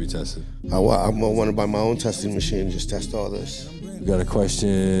 Everything got to be tested. I want to buy my own testing machine, just test all this. We got a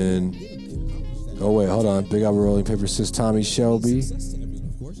question. Oh, wait, hold on. Big Apple Rolling Paper says Tommy Shelby.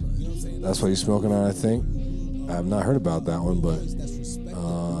 That's what he's smoking on, I think. I have not heard about that one, but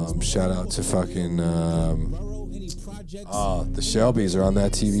shout out to fucking... the Shelbys are on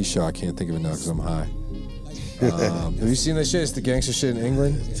that TV show. I can't think of it now because I'm high. Have you seen that shit? It's the gangster shit in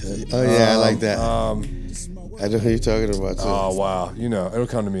England. Oh, yeah, I like that. I know who you're talking about, too. Oh, wow. It'll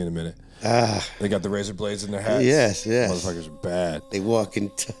come to me in a minute. They got the razor blades in their hats. Yes. Motherfuckers are bad. They walk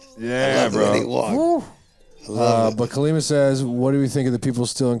in. Yeah, bro. The way they walk. I love it. But Kalima says, what do we think of the people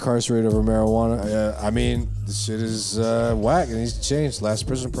still incarcerated over marijuana? I mean, this shit is whack. It needs to change. Last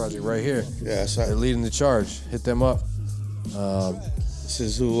Prison Project right here. Yeah, They're leading the charge. Hit them up. This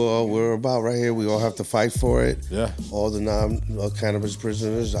is who we're about right here. We all have to fight for it. Yeah. All the non-cannabis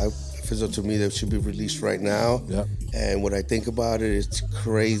prisoners, if it's up to me, they should be released right now. Yeah. And what I think about it, it's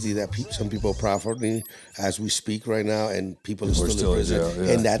crazy that some people are profiting as we speak right now, and people are still in prison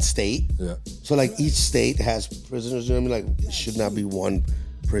in that state. Yeah. So, each state has prisoners. You know what I mean? It should not be one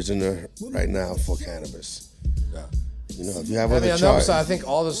prisoner right now for cannabis. Yeah. If you have other on the other side, I think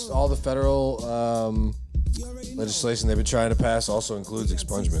all the federal legislation they've been trying to pass also includes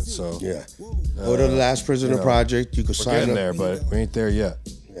expungement. So go to the Last Prisoner Project. You could sign up there, but we ain't there yet.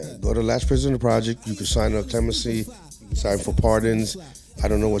 Yeah, go to the Last Prisoner Project. You can sign up clemency. You can sign for pardons. I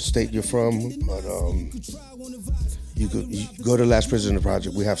don't know what state you're from, but you go to the Last Prisoner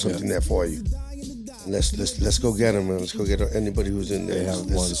Project. We have something there for you. Let's go get them, and let's go get anybody who's in there. They have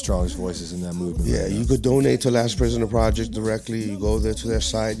one of the strongest voices in that movement. Yeah, you could donate to Last Prisoner Project directly. You go there to their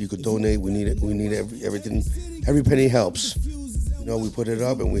site. You could donate. We need it. We need everything. Every penny helps. We put it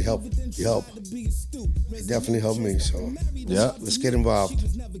up and we help. It definitely helped me. So let's get involved.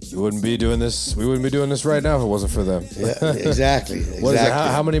 We wouldn't be doing this right now if it wasn't for them. Yeah, exactly. What is it?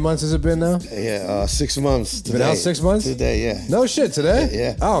 How many months has it been now? Yeah, 6 months. Today. Been out 6 months? Today, yeah. No shit, today?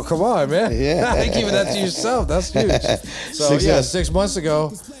 Yeah. Oh, come on, man. Yeah. I ain't keeping that to yourself. That's huge. So 6 months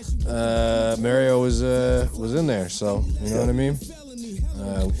ago, Mario was in there. So you know what I mean?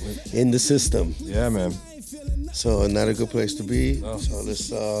 In the system. Yeah, man. So not a good place to be. Oh. So let's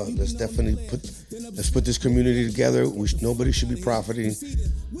definitely put this community together. Nobody should be profiting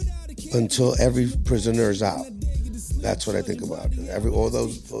until every prisoner is out. That's what I think about.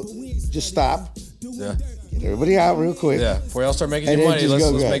 Just stop. Yeah. Get everybody out real quick. Yeah. Before y'all start making your money,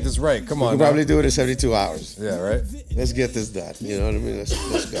 let's make this right. Come on. We can probably do it in 72 hours. Yeah, right. Let's get this done. You know what I mean?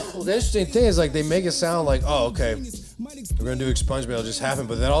 Let's go. Well, the interesting thing is they make it sound like, oh, okay, we're gonna do expungement, it'll just happen.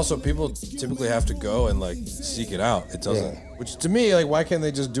 But then also people typically have to go and seek it out. It doesn't. Yeah. Which to me, why can't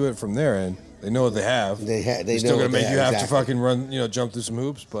they just do it from their end? They know what they have. They're still gonna make you have to fucking run, jump through some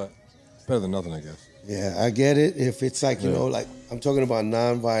hoops, but it's better than nothing, I guess. Yeah, I get it. If it's like, you know, like I'm talking about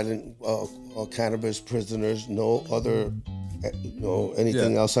non-violent cannabis prisoners, no other, you know,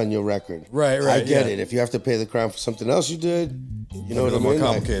 anything else on your record. Right. I get it. If you have to pay the crime for something else you did, you know what I mean? More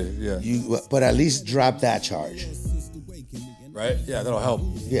complicated, but at least drop that charge. Right? Yeah, that'll help.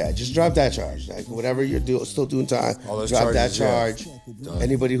 Yeah, just drop that charge. Like whatever you're still doing time, all those drop charges, that charge. Yeah.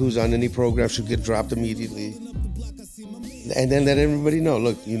 Anybody who's on any program should get dropped immediately. And then let everybody know,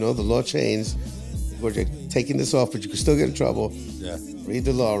 look, you know, the law changed. We're taking this off, but you can still get in trouble. Yeah. Read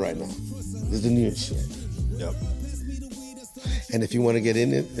the law right now. This is the new shit. Yep. And if you want to get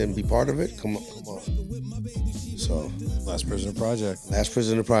in it and be part of it, come on. So, Last Prisoner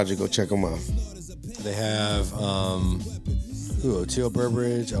Project. Go check them out. They have Teal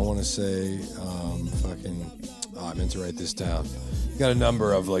Burbridge. I want to say I meant to write this down. You got a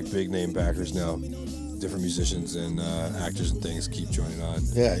number of like big name backers now. Different musicians and actors and things keep joining on.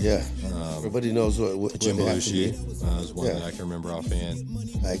 Yeah. Everybody knows what Jim they have to do. Belushi is one that I can remember offhand.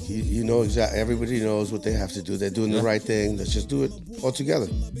 Like you know exactly. Everybody knows what they have to do. They're doing the right thing. Let's just do it all together.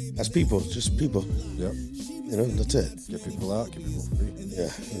 As people, just people. Yep. You know, that's it. Get people out. Get people free.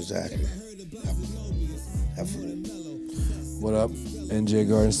 Yeah, exactly. Have fun. What up, NJ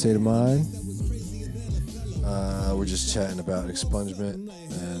Garden State of Mind? We're just chatting about expungement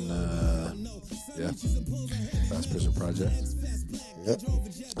and Last Prison Project. Yep.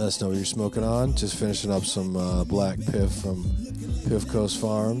 Let us know what you're smoking on. Just finishing up some black piff from Piff Coast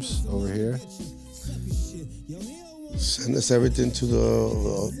Farms over here. Send us everything to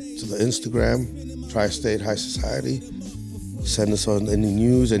the Instagram, Tri-State High Society. Send us on any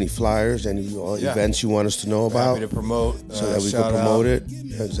news, any flyers, any events you want us to know about. Happy to promote. So that we can promote it.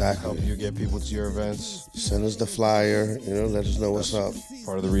 Exactly. Help you get people to your events. Send us the flyer. You know, let us know what's up.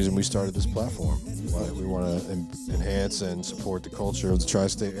 Part of the reason we started this platform. We want to enhance and support the culture of the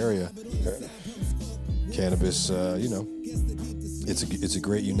tri-state area. Cannabis, it's a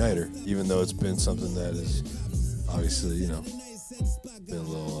great uniter, even though it's been something that is obviously, been a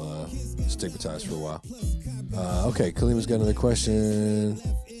little stigmatized for a while. Okay, Kalima's got another question.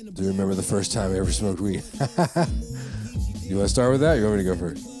 Do you remember the first time I ever smoked weed? You want to start with that? Or you want me to go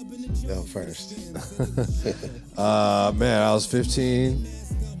first? Go first. Man, I was 15.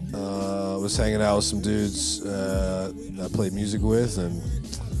 Was hanging out with some dudes I played music with and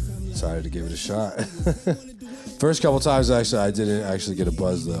decided to give it a shot. First couple times, actually, I didn't actually get a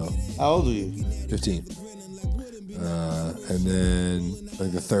buzz, though. How old are you? 15. And then,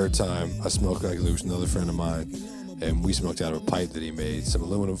 like, the third time, I smoked, like, there was another friend of mine, and we smoked out of a pipe that he made, some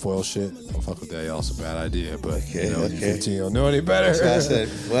aluminum foil shit. Don't fuck with that, y'all. It's a bad idea, but, you're 15, you don't know any better. So I said,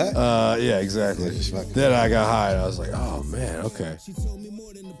 what? Yeah, exactly. Then I got high, and I was like, oh, man, okay.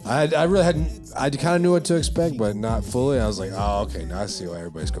 I really hadn't, I kind of knew what to expect, but not fully. I was like, oh, okay, now I see why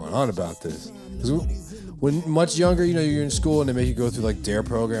everybody's going on about this. Because when much younger, you're in school and they make you go through like DARE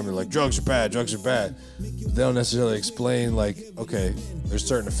program. They're like, drugs are bad. But they don't necessarily explain like, okay, there's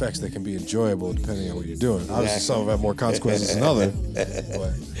certain effects that can be enjoyable depending on what you're doing. Obviously, some of them have more consequences than others.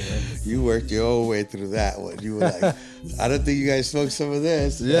 But, you worked your own way through that one. You were like, I don't think you guys smoked some of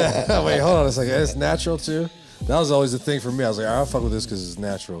this. Yeah. Wait, hold on a second. It's natural too? That was always the thing for me. I was like, I'll fuck with this because it's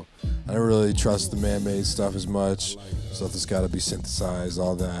natural. I don't really trust the man-made stuff as much. Stuff that's got to be synthesized,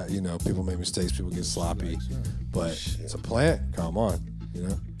 all that. People make mistakes, people get sloppy. But it's a plant. Come on,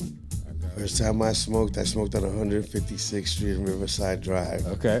 First time I smoked on 156th Street and Riverside Drive.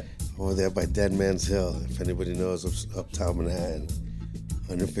 Okay. Over there by Dead Man's Hill. If anybody knows, uptown Manhattan.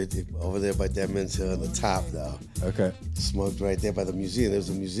 150 over there by Dead Man's Hill on the top, though. Okay. Smoked right there by the museum. There was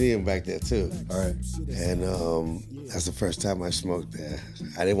a museum back there, too. All right. And that's the first time I smoked there.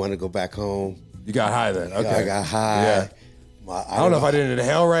 I didn't want to go back home. You got high then? Okay. I got high. Yeah. I don't know if I didn't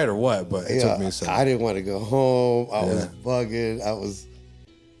inhale right or what, but it took me a second. I didn't want to go home. I was bugging. I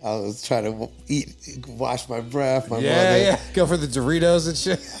was trying to wash my breath. Yeah. Go for the Doritos and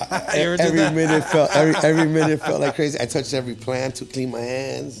shit. Every minute felt like crazy. I touched every plant to clean my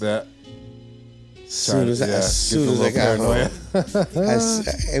hands. Yeah. As soon as I got home,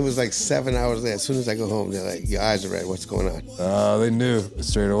 it was like 7 hours later. As soon as I go home, they're like, "Your eyes are red. What's going on?" Oh, they knew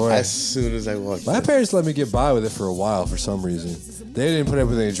straight away. As soon as I walked My in. parents let me get by with it for a while for some reason. They didn't put up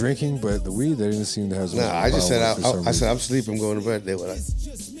with any drinking, but the weed, they didn't seem to have. No, I just said I said I'm sleeping. I'm going to bed. They were like, I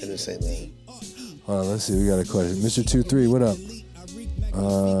didn't say nothing. Hold on, let's see. We got a question. Mr. 23, what up?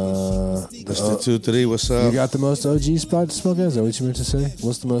 Mr. 23, what's up? You got the most OG spot to smoke at? Is that what you meant to say?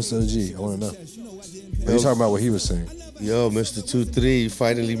 What's the most OG? I want to know. Are you talking about what he was saying? Yo, Mr. 23, you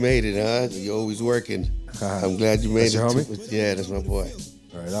finally made it, huh? You're always working. I'm glad you made That's it. Your homie? Yeah, that's my boy.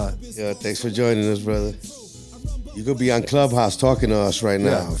 All right, on. Yo, thanks for joining us, brother. You could be on Clubhouse talking to us right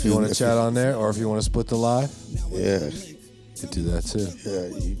now. Yeah, if you want to chat on there, or if you want to split the live. Yeah. You could do that too. Yeah,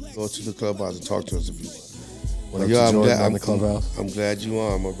 you go to the Clubhouse and talk to us if you want. What up to Jordan on the Clubhouse? I'm glad you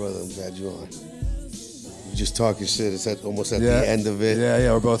on, my brother. I'm glad you on. You just talking shit. It's almost at the end of it.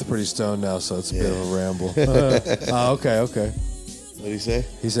 Yeah, we're both pretty stoned now, so it's a bit of a ramble. Okay. What did he say?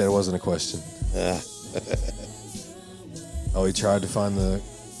 He said it wasn't a question. Oh, he tried to find the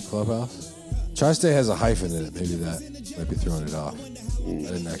Clubhouse? Tri-State has a hyphen in it. Maybe that might be throwing it off. I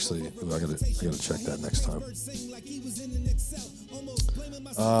didn't actually. I gotta check that next time.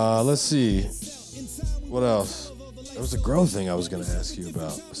 Let's see. What else? There was a girl thing I was going to ask you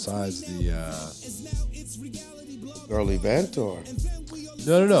about besides the... Girl event or?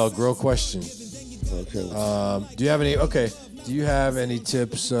 No. Girl question. Okay. Do you have any... Okay. Do you have any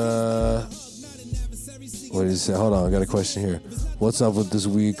tips... What did he say? Hold on. I got a question here. What's up with this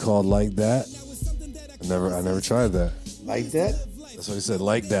weed called Like That? I never tried that. Like that? That's what he said.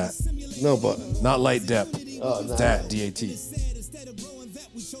 Like that. No, but... Not light dep. Oh, no. Dat. D-A-T.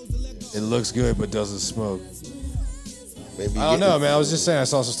 It looks good, but doesn't smoke. Maybe I don't know, man. I was just saying, I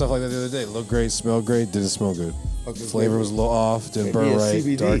saw some stuff like that the other day. It looked great, smelled great, didn't smell good. Okay, Flavor was a little off, didn't burn right.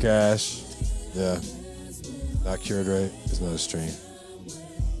 CBD. Dark ash. Yeah. Not cured right. It's not a strain.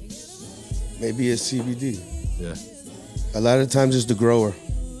 Maybe it's CBD. Yeah. A lot of times it's the grower.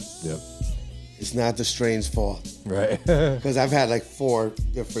 Yep. It's not the strain's fault. Right. Because I've had like 4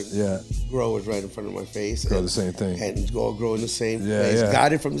 different growers right in front of my face. Grow the same thing. And all grow in the same place. Yeah.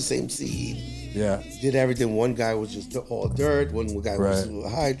 Got it from the same seed. Yeah. Did everything. One guy was just all dirt. One guy was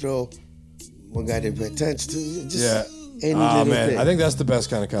hydro. One guy didn't pay attention to just any little thing. I think that's the best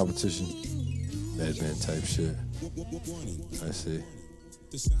kind of competition. Madman type shit. I see.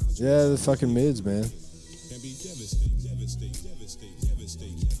 Yeah, the fucking mids, man.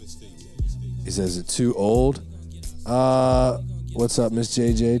 He says, it too old? What's up, Miss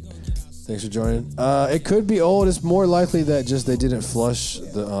JJ? Thanks for joining. It could be old. It's more likely that just they didn't flush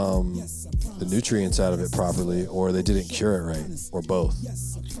the nutrients out of it properly, or they didn't cure it right, or both.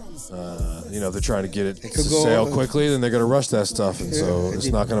 If they're trying to get it to sale quickly, then they're going to rush that stuff, and so it's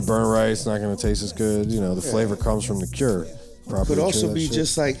not going to burn right. It's not going to taste as good. The flavor comes from the cure. Could also be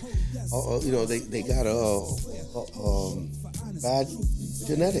just like, they got bad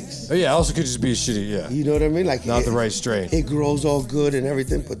genetics. Oh yeah, also could just be shitty. Yeah, you know what I mean? Like not the right strain. It grows all good and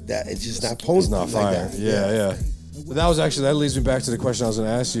everything, but it's just not potent. It's not fire. Like that. Yeah. But that leads me back to the question I was going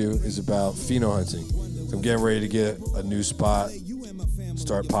to ask you is about pheno hunting. So I'm getting ready to get a new spot.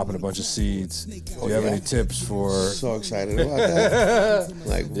 Start popping a bunch of seeds. Do you have any tips for... So excited about that.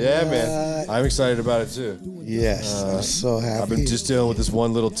 Man. I'm excited about it too. Yes, I'm so happy. I've been just dealing with this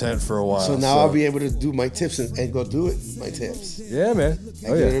one little tent for a while. So now I'll be able to do my tips and go do it. My tips. Yeah, man. You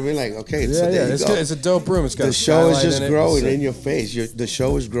know what I mean? Like, okay, so there you it's go. Good. It's a dope room. It's got the show is just growing in your face. The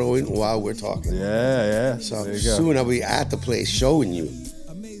show is growing while we're talking. Yeah. So soon I'll be at the place showing you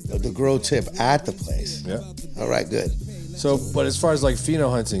the grow tip at the place. Yeah. All right, good. So, but as far as like pheno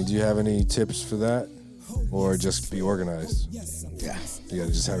hunting, do you have any tips for that, or just be organized? Yeah. You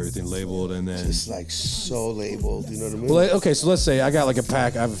gotta just have everything labeled and then just like so labeled. You know what I mean? Well, okay. So let's say I got like a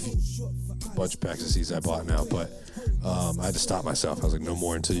pack. I have a bunch of packs of seeds I bought now, but I had to stop myself. I was like, no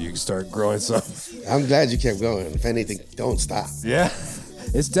more until you can start growing some. I'm glad you kept going. If anything, don't stop. Yeah.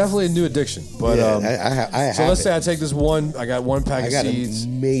 It's definitely a new addiction. But so let's say I take this one. I got one pack of seeds.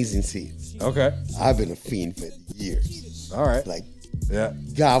 Amazing seeds. Okay. I've been a fiend for years. All right.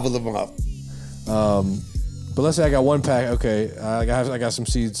 Gobble them up. But let's say I got one pack. Okay, I got some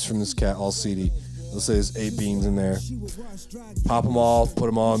seeds from this cat, all seedy. Let's say there's 8 beans in there. Pop them all, put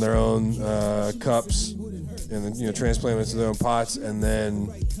them all in their own cups, and then transplant them into their own pots, and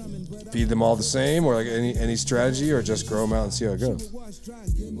then feed them all the same, or like any strategy, or just grow them out and see how it goes.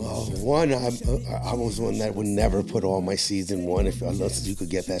 Well, one, I was one that would never put all my seeds in one unless you could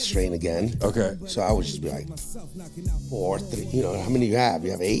get that strain again. Okay. So I would just be like 4, 3. How many you have?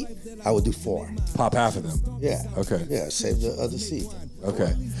 You have 8? I would do 4. Pop half of them. Yeah. Okay. Yeah. Save the other seed.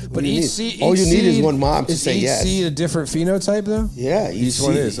 Okay. But each seed, all you need is one mom to say yes. Is each seed a different phenotype though? Yeah. Each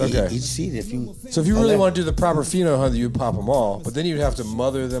one is. Okay. Each seed, So if you really want to do the proper pheno hunt, you would pop them all, but then you'd have to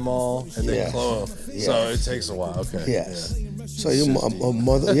mother them all and then clone them. Yes. So it takes a while. Okay. Yes. Yeah. So you're a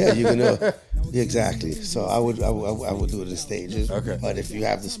mother. Yeah, you're gonna. Exactly. So I would do it in stages. Okay. But if you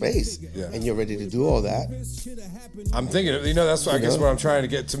have the space and you're ready to do all that, I'm thinking. That's I guess what I'm trying to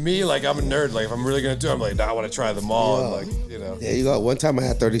get. To me, like I'm a nerd. Like if I'm really gonna do it, I'm like, I want to try them all. And There you go. One time I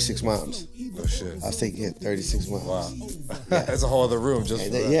had 36 moms. Oh shit. I was taking 36 moms. Wow. That's a whole other room just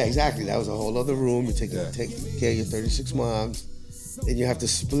for that. Yeah, exactly. That was a whole other room. You take care of your 36 moms. then you have to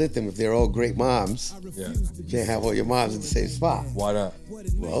split them if they're all great moms. Yeah. You can't have all your moms in the same spot. Why not?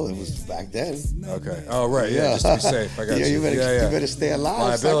 Well, it was back then. Okay. Oh, right. Yeah. Just to be safe. I got you. You better stay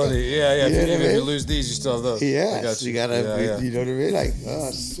alive. Liability. Yeah. You know Even if you lose these, you still have those. Yes. You gotta. You know what I mean? Like,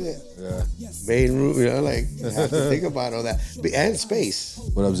 oh shit. Yeah. Main room. You know, like you have to think about all that and space.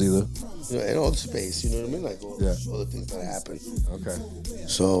 What up, Zila? You know, and all the space. You know what I mean? Like all the things that happen. Okay.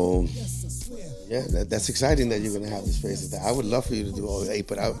 So. Yeah, that's exciting that you're gonna have the space. I would love for you to do all 8,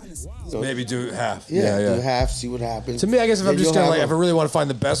 but maybe do half. Do half, see what happens. To me, I guess if I'm just gonna if I really want to find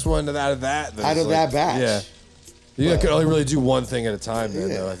the best one out of that, that batch. Yeah, you can only really do one thing at a time. Then,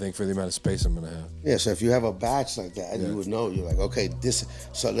 though, I think for the amount of space I'm gonna have. Yeah, so if you have a batch like that, you would know. You're like, okay, this.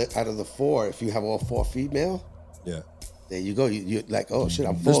 So out of the 4, if you have all 4 female, there you go. You're like, oh shit,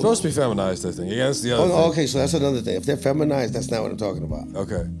 I'm full. They're supposed to be feminized, I think. Yeah, that's the other thing. Okay, so that's another thing. If they're feminized, that's not what I'm talking about.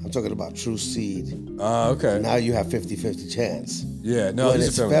 Okay. I'm talking about true seed. Okay. Now you have 50-50 chance. Yeah, no, when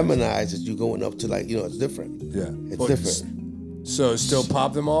it's feminized, it's you going up to like, it's different. Yeah. It's different. So still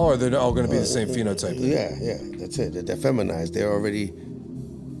pop them all, or they're all going to be the same phenotype? Yeah, that's it. They're feminized. They already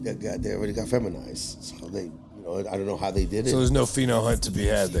got feminized. So they, I don't know how they did it. So there's no pheno hunt to be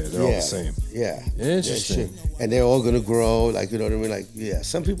had there. They're all the same. Yeah. Interesting. And they're all going to grow, like, you know what I mean? Like,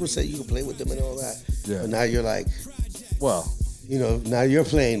 some people say you can play with them and all that. Yeah. But now you're like, well, now you're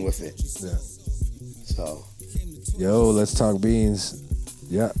playing with it. Yeah. So. Yo, let's talk beans.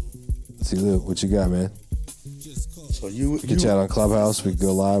 Yeah. See, Luke, what you got, man? So you can chat on Clubhouse. We can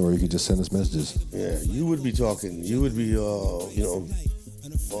go live, or you could just send us messages. Yeah, you would be talking. You would be,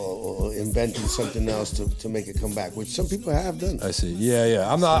 inventing something else to make it come back, which some people have done. I see.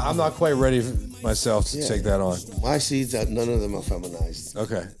 Yeah. I'm not quite ready myself to take that on. My seeds, none of them are feminized.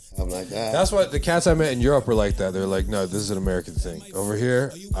 Okay. I'm like, that's what the cats I met in Europe were like that. They're like, no, this is an American thing. Over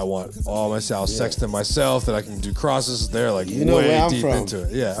here, I want all myself, sex them myself, that I can do crosses. They're like way deep into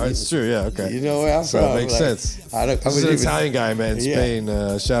it. Yeah, it's true. Yeah, okay. You know where I'm from. So it makes sense. This is an Italian guy I met in Spain.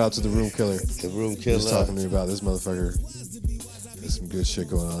 Shout out to the room killer. The room killer. He was talking to me about this motherfucker. There's some good shit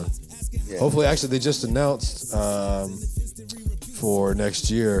going on. Yeah. Hopefully, actually, they just announced for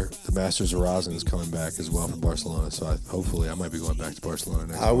next year the Masters of Rosin is coming back as well from Barcelona. So hopefully, I might be going back to Barcelona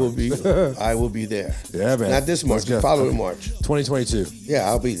next. I will be there. Yeah, man. Not this March. The following March. 2022. Yeah,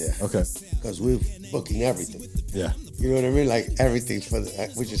 I'll be there. Okay. Because we're booking everything. Yeah. You know what I mean? Like everything's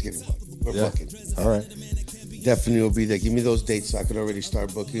we're just getting booked. We're booking. All right. Definitely will be there. Give me those dates so I can already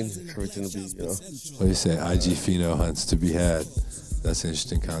start booking. Everything will be, What do you say? IG pheno hunts to be had. That's an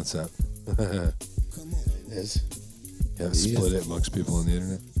interesting concept. It is. Yeah, split it amongst people on the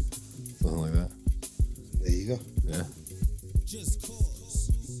internet. Something like that. There you go. Yeah.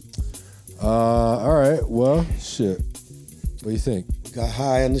 All right. Well, shit. What do you think? We got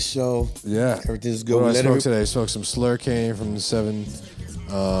high on the show. Yeah. Everything's good. What did I smoke today? I smoked some Slurricane from the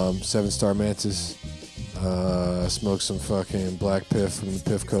 7-Star Mantis. I smoked some fucking Black Piff from the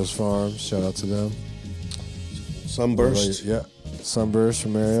Piff Coast Farm. Shout out to them. Sunburst. Yeah. Sunburst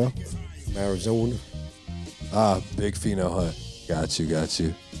from Mario. From Arizona. Big pheno hunt. Got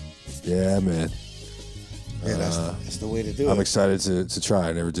you. Yeah, man. Yeah, that's the way to do it. I'm excited to try.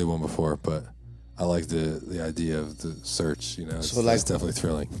 I never did one before, but I like the idea of the search. It's definitely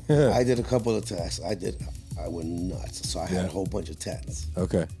thrilling. I did a couple of tests. I went nuts. So I had a whole bunch of tests.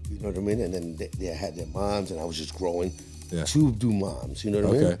 Okay. You know what I mean? And then they had their moms, and I was just growing. Yeah. 2 do moms. You know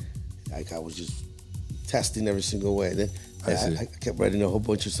what I mean? Okay. Like I was just testing every single way. Then I kept writing a whole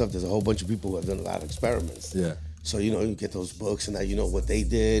bunch of stuff. There's a whole bunch of people who have done a lot of experiments. Yeah. So, you get those books, and now you know what they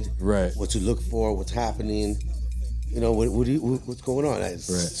did, right? What to look for, what's happening, what's going on.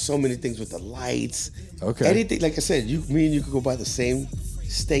 There's so many things with the lights. Okay. Anything, like I said, me and you could go buy the same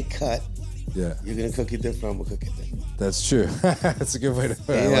steak cut. Yeah. You're going to cook it different, I'm going to cook it different. That's true. That's a good way to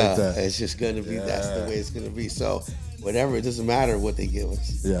put it. I like that. It's just going to be, that's the way it's going to be. So, whatever, it doesn't matter what they give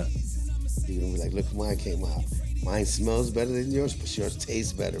us. Yeah. You're going to be like, look, mine came out. Mine smells better than yours, but yours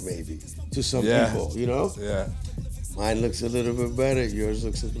tastes better, maybe, to some people, Yeah. Mine looks a little bit better. Yours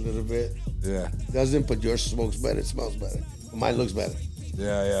looks a little bit. Yeah. Doesn't, but yours smokes better. It smells better. But mine looks better.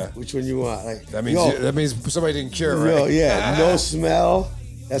 Yeah. Which one you want? Like, that means somebody didn't cure, right? No smell.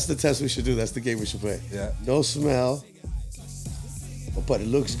 That's the test we should do. That's the game we should play. Yeah. No smell, but it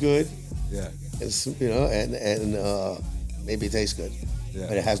looks good. Yeah. It's, and maybe it tastes good. Yeah.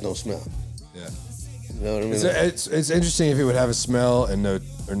 But it has no smell. Yeah. You know what I mean? It's interesting if it would have a smell and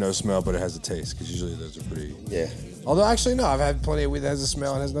no smell, but it has a taste, because usually those are pretty. Yeah. Although actually no, I've had plenty of weed that has a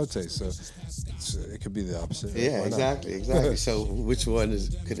smell and has no taste, so it could be the opposite. Yeah, exactly. So which one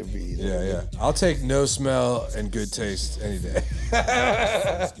could it be? Yeah. I'll take no smell and good taste any day.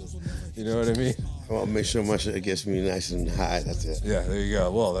 You know what I mean? I'll make sure my shit gets me nice and high. That's it. Yeah, there you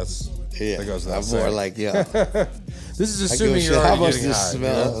go. Well, that goes without I'm saying. more like, yeah. This is assuming you're how already much getting this high.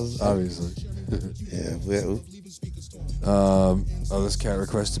 smells. Yeah? Obviously. This cat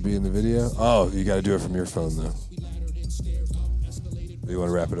request to be in the video. Oh, you got to do it from your phone though. You want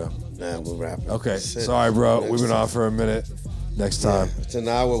to wrap it up? Nah, we'll wrap it. Okay. Sorry, bro. We've been off for a minute. Next time. Yeah, it's an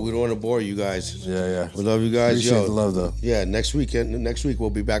hour. We don't want to bore you guys. Yeah. We love you guys. Appreciate the love though. Yeah, next week we'll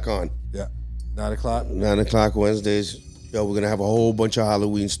be back on. Yeah. 9 o'clock? 9 o'clock Wednesdays. Yo, we're going to have a whole bunch of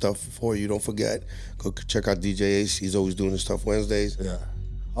Halloween stuff for you. Don't forget. Go check out DJ Ace. He's always doing his stuff Wednesdays. Yeah.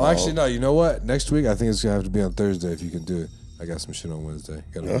 Oh, actually, no. You know what? Next week, I think it's going to have to be on Thursday if you can do it. I got some shit on Wednesday.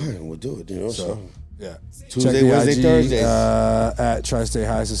 All right, we'll do it. So yeah. Tuesday, Wednesday, IG, Thursday. At Tri-State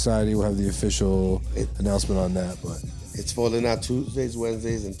High Society, we'll have the official announcement on that. But it's falling out Tuesdays,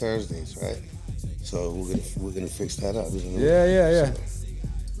 Wednesdays, and Thursdays, right? So we're gonna fix that up. Yeah.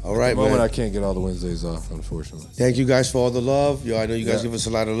 All right, At the moment, man. I can't get all the Wednesdays off, unfortunately. Thank you guys for all the love. Yo, I know you guys give us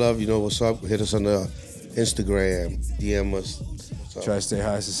a lot of love. You know what's up. Hit us on the Instagram. DM us. Tri-State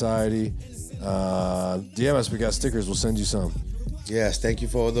High Society. DM us. We got stickers. We'll send you some. Yes, thank you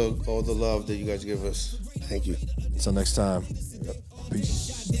for all the love that you guys give us. Thank you. Until next time.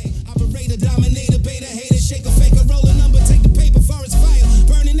 Peace. Operator, dominator, beta, hater, shaker, faker, roll a number, take the paper, forest fire,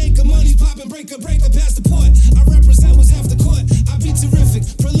 burning acre, money popping, breaker, past the port. I represent what's after court. I be terrific,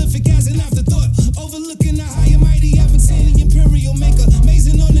 prolific as an afterthought, overlooking the high and mighty Everton, the imperial maker,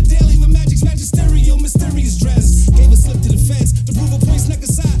 amazing on the daily with magic's magisterial, mysterious dress. Gave a slip to the feds, the proof of point snuck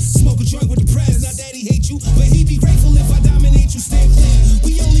aside, smoke a joint with the press. Now daddy hate you, but he be grateful if I dominate you, stay clear.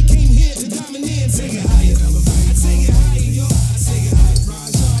 We only came here to dominate and take it higher. I take it higher, yo. I take it higher.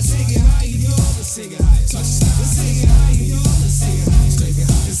 I take it higher, yo. Let's take it higher. Let's take it higher, yo. Let's take it higher. Take it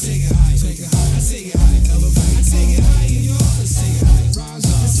higher. Let's take it higher. Take it higher. I take it higher. Elevate. I take it higher, yo. Let's take it higher.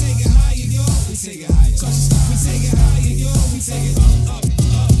 Let's take it higher, yo. We take it higher. We take it higher, yo. We take it up.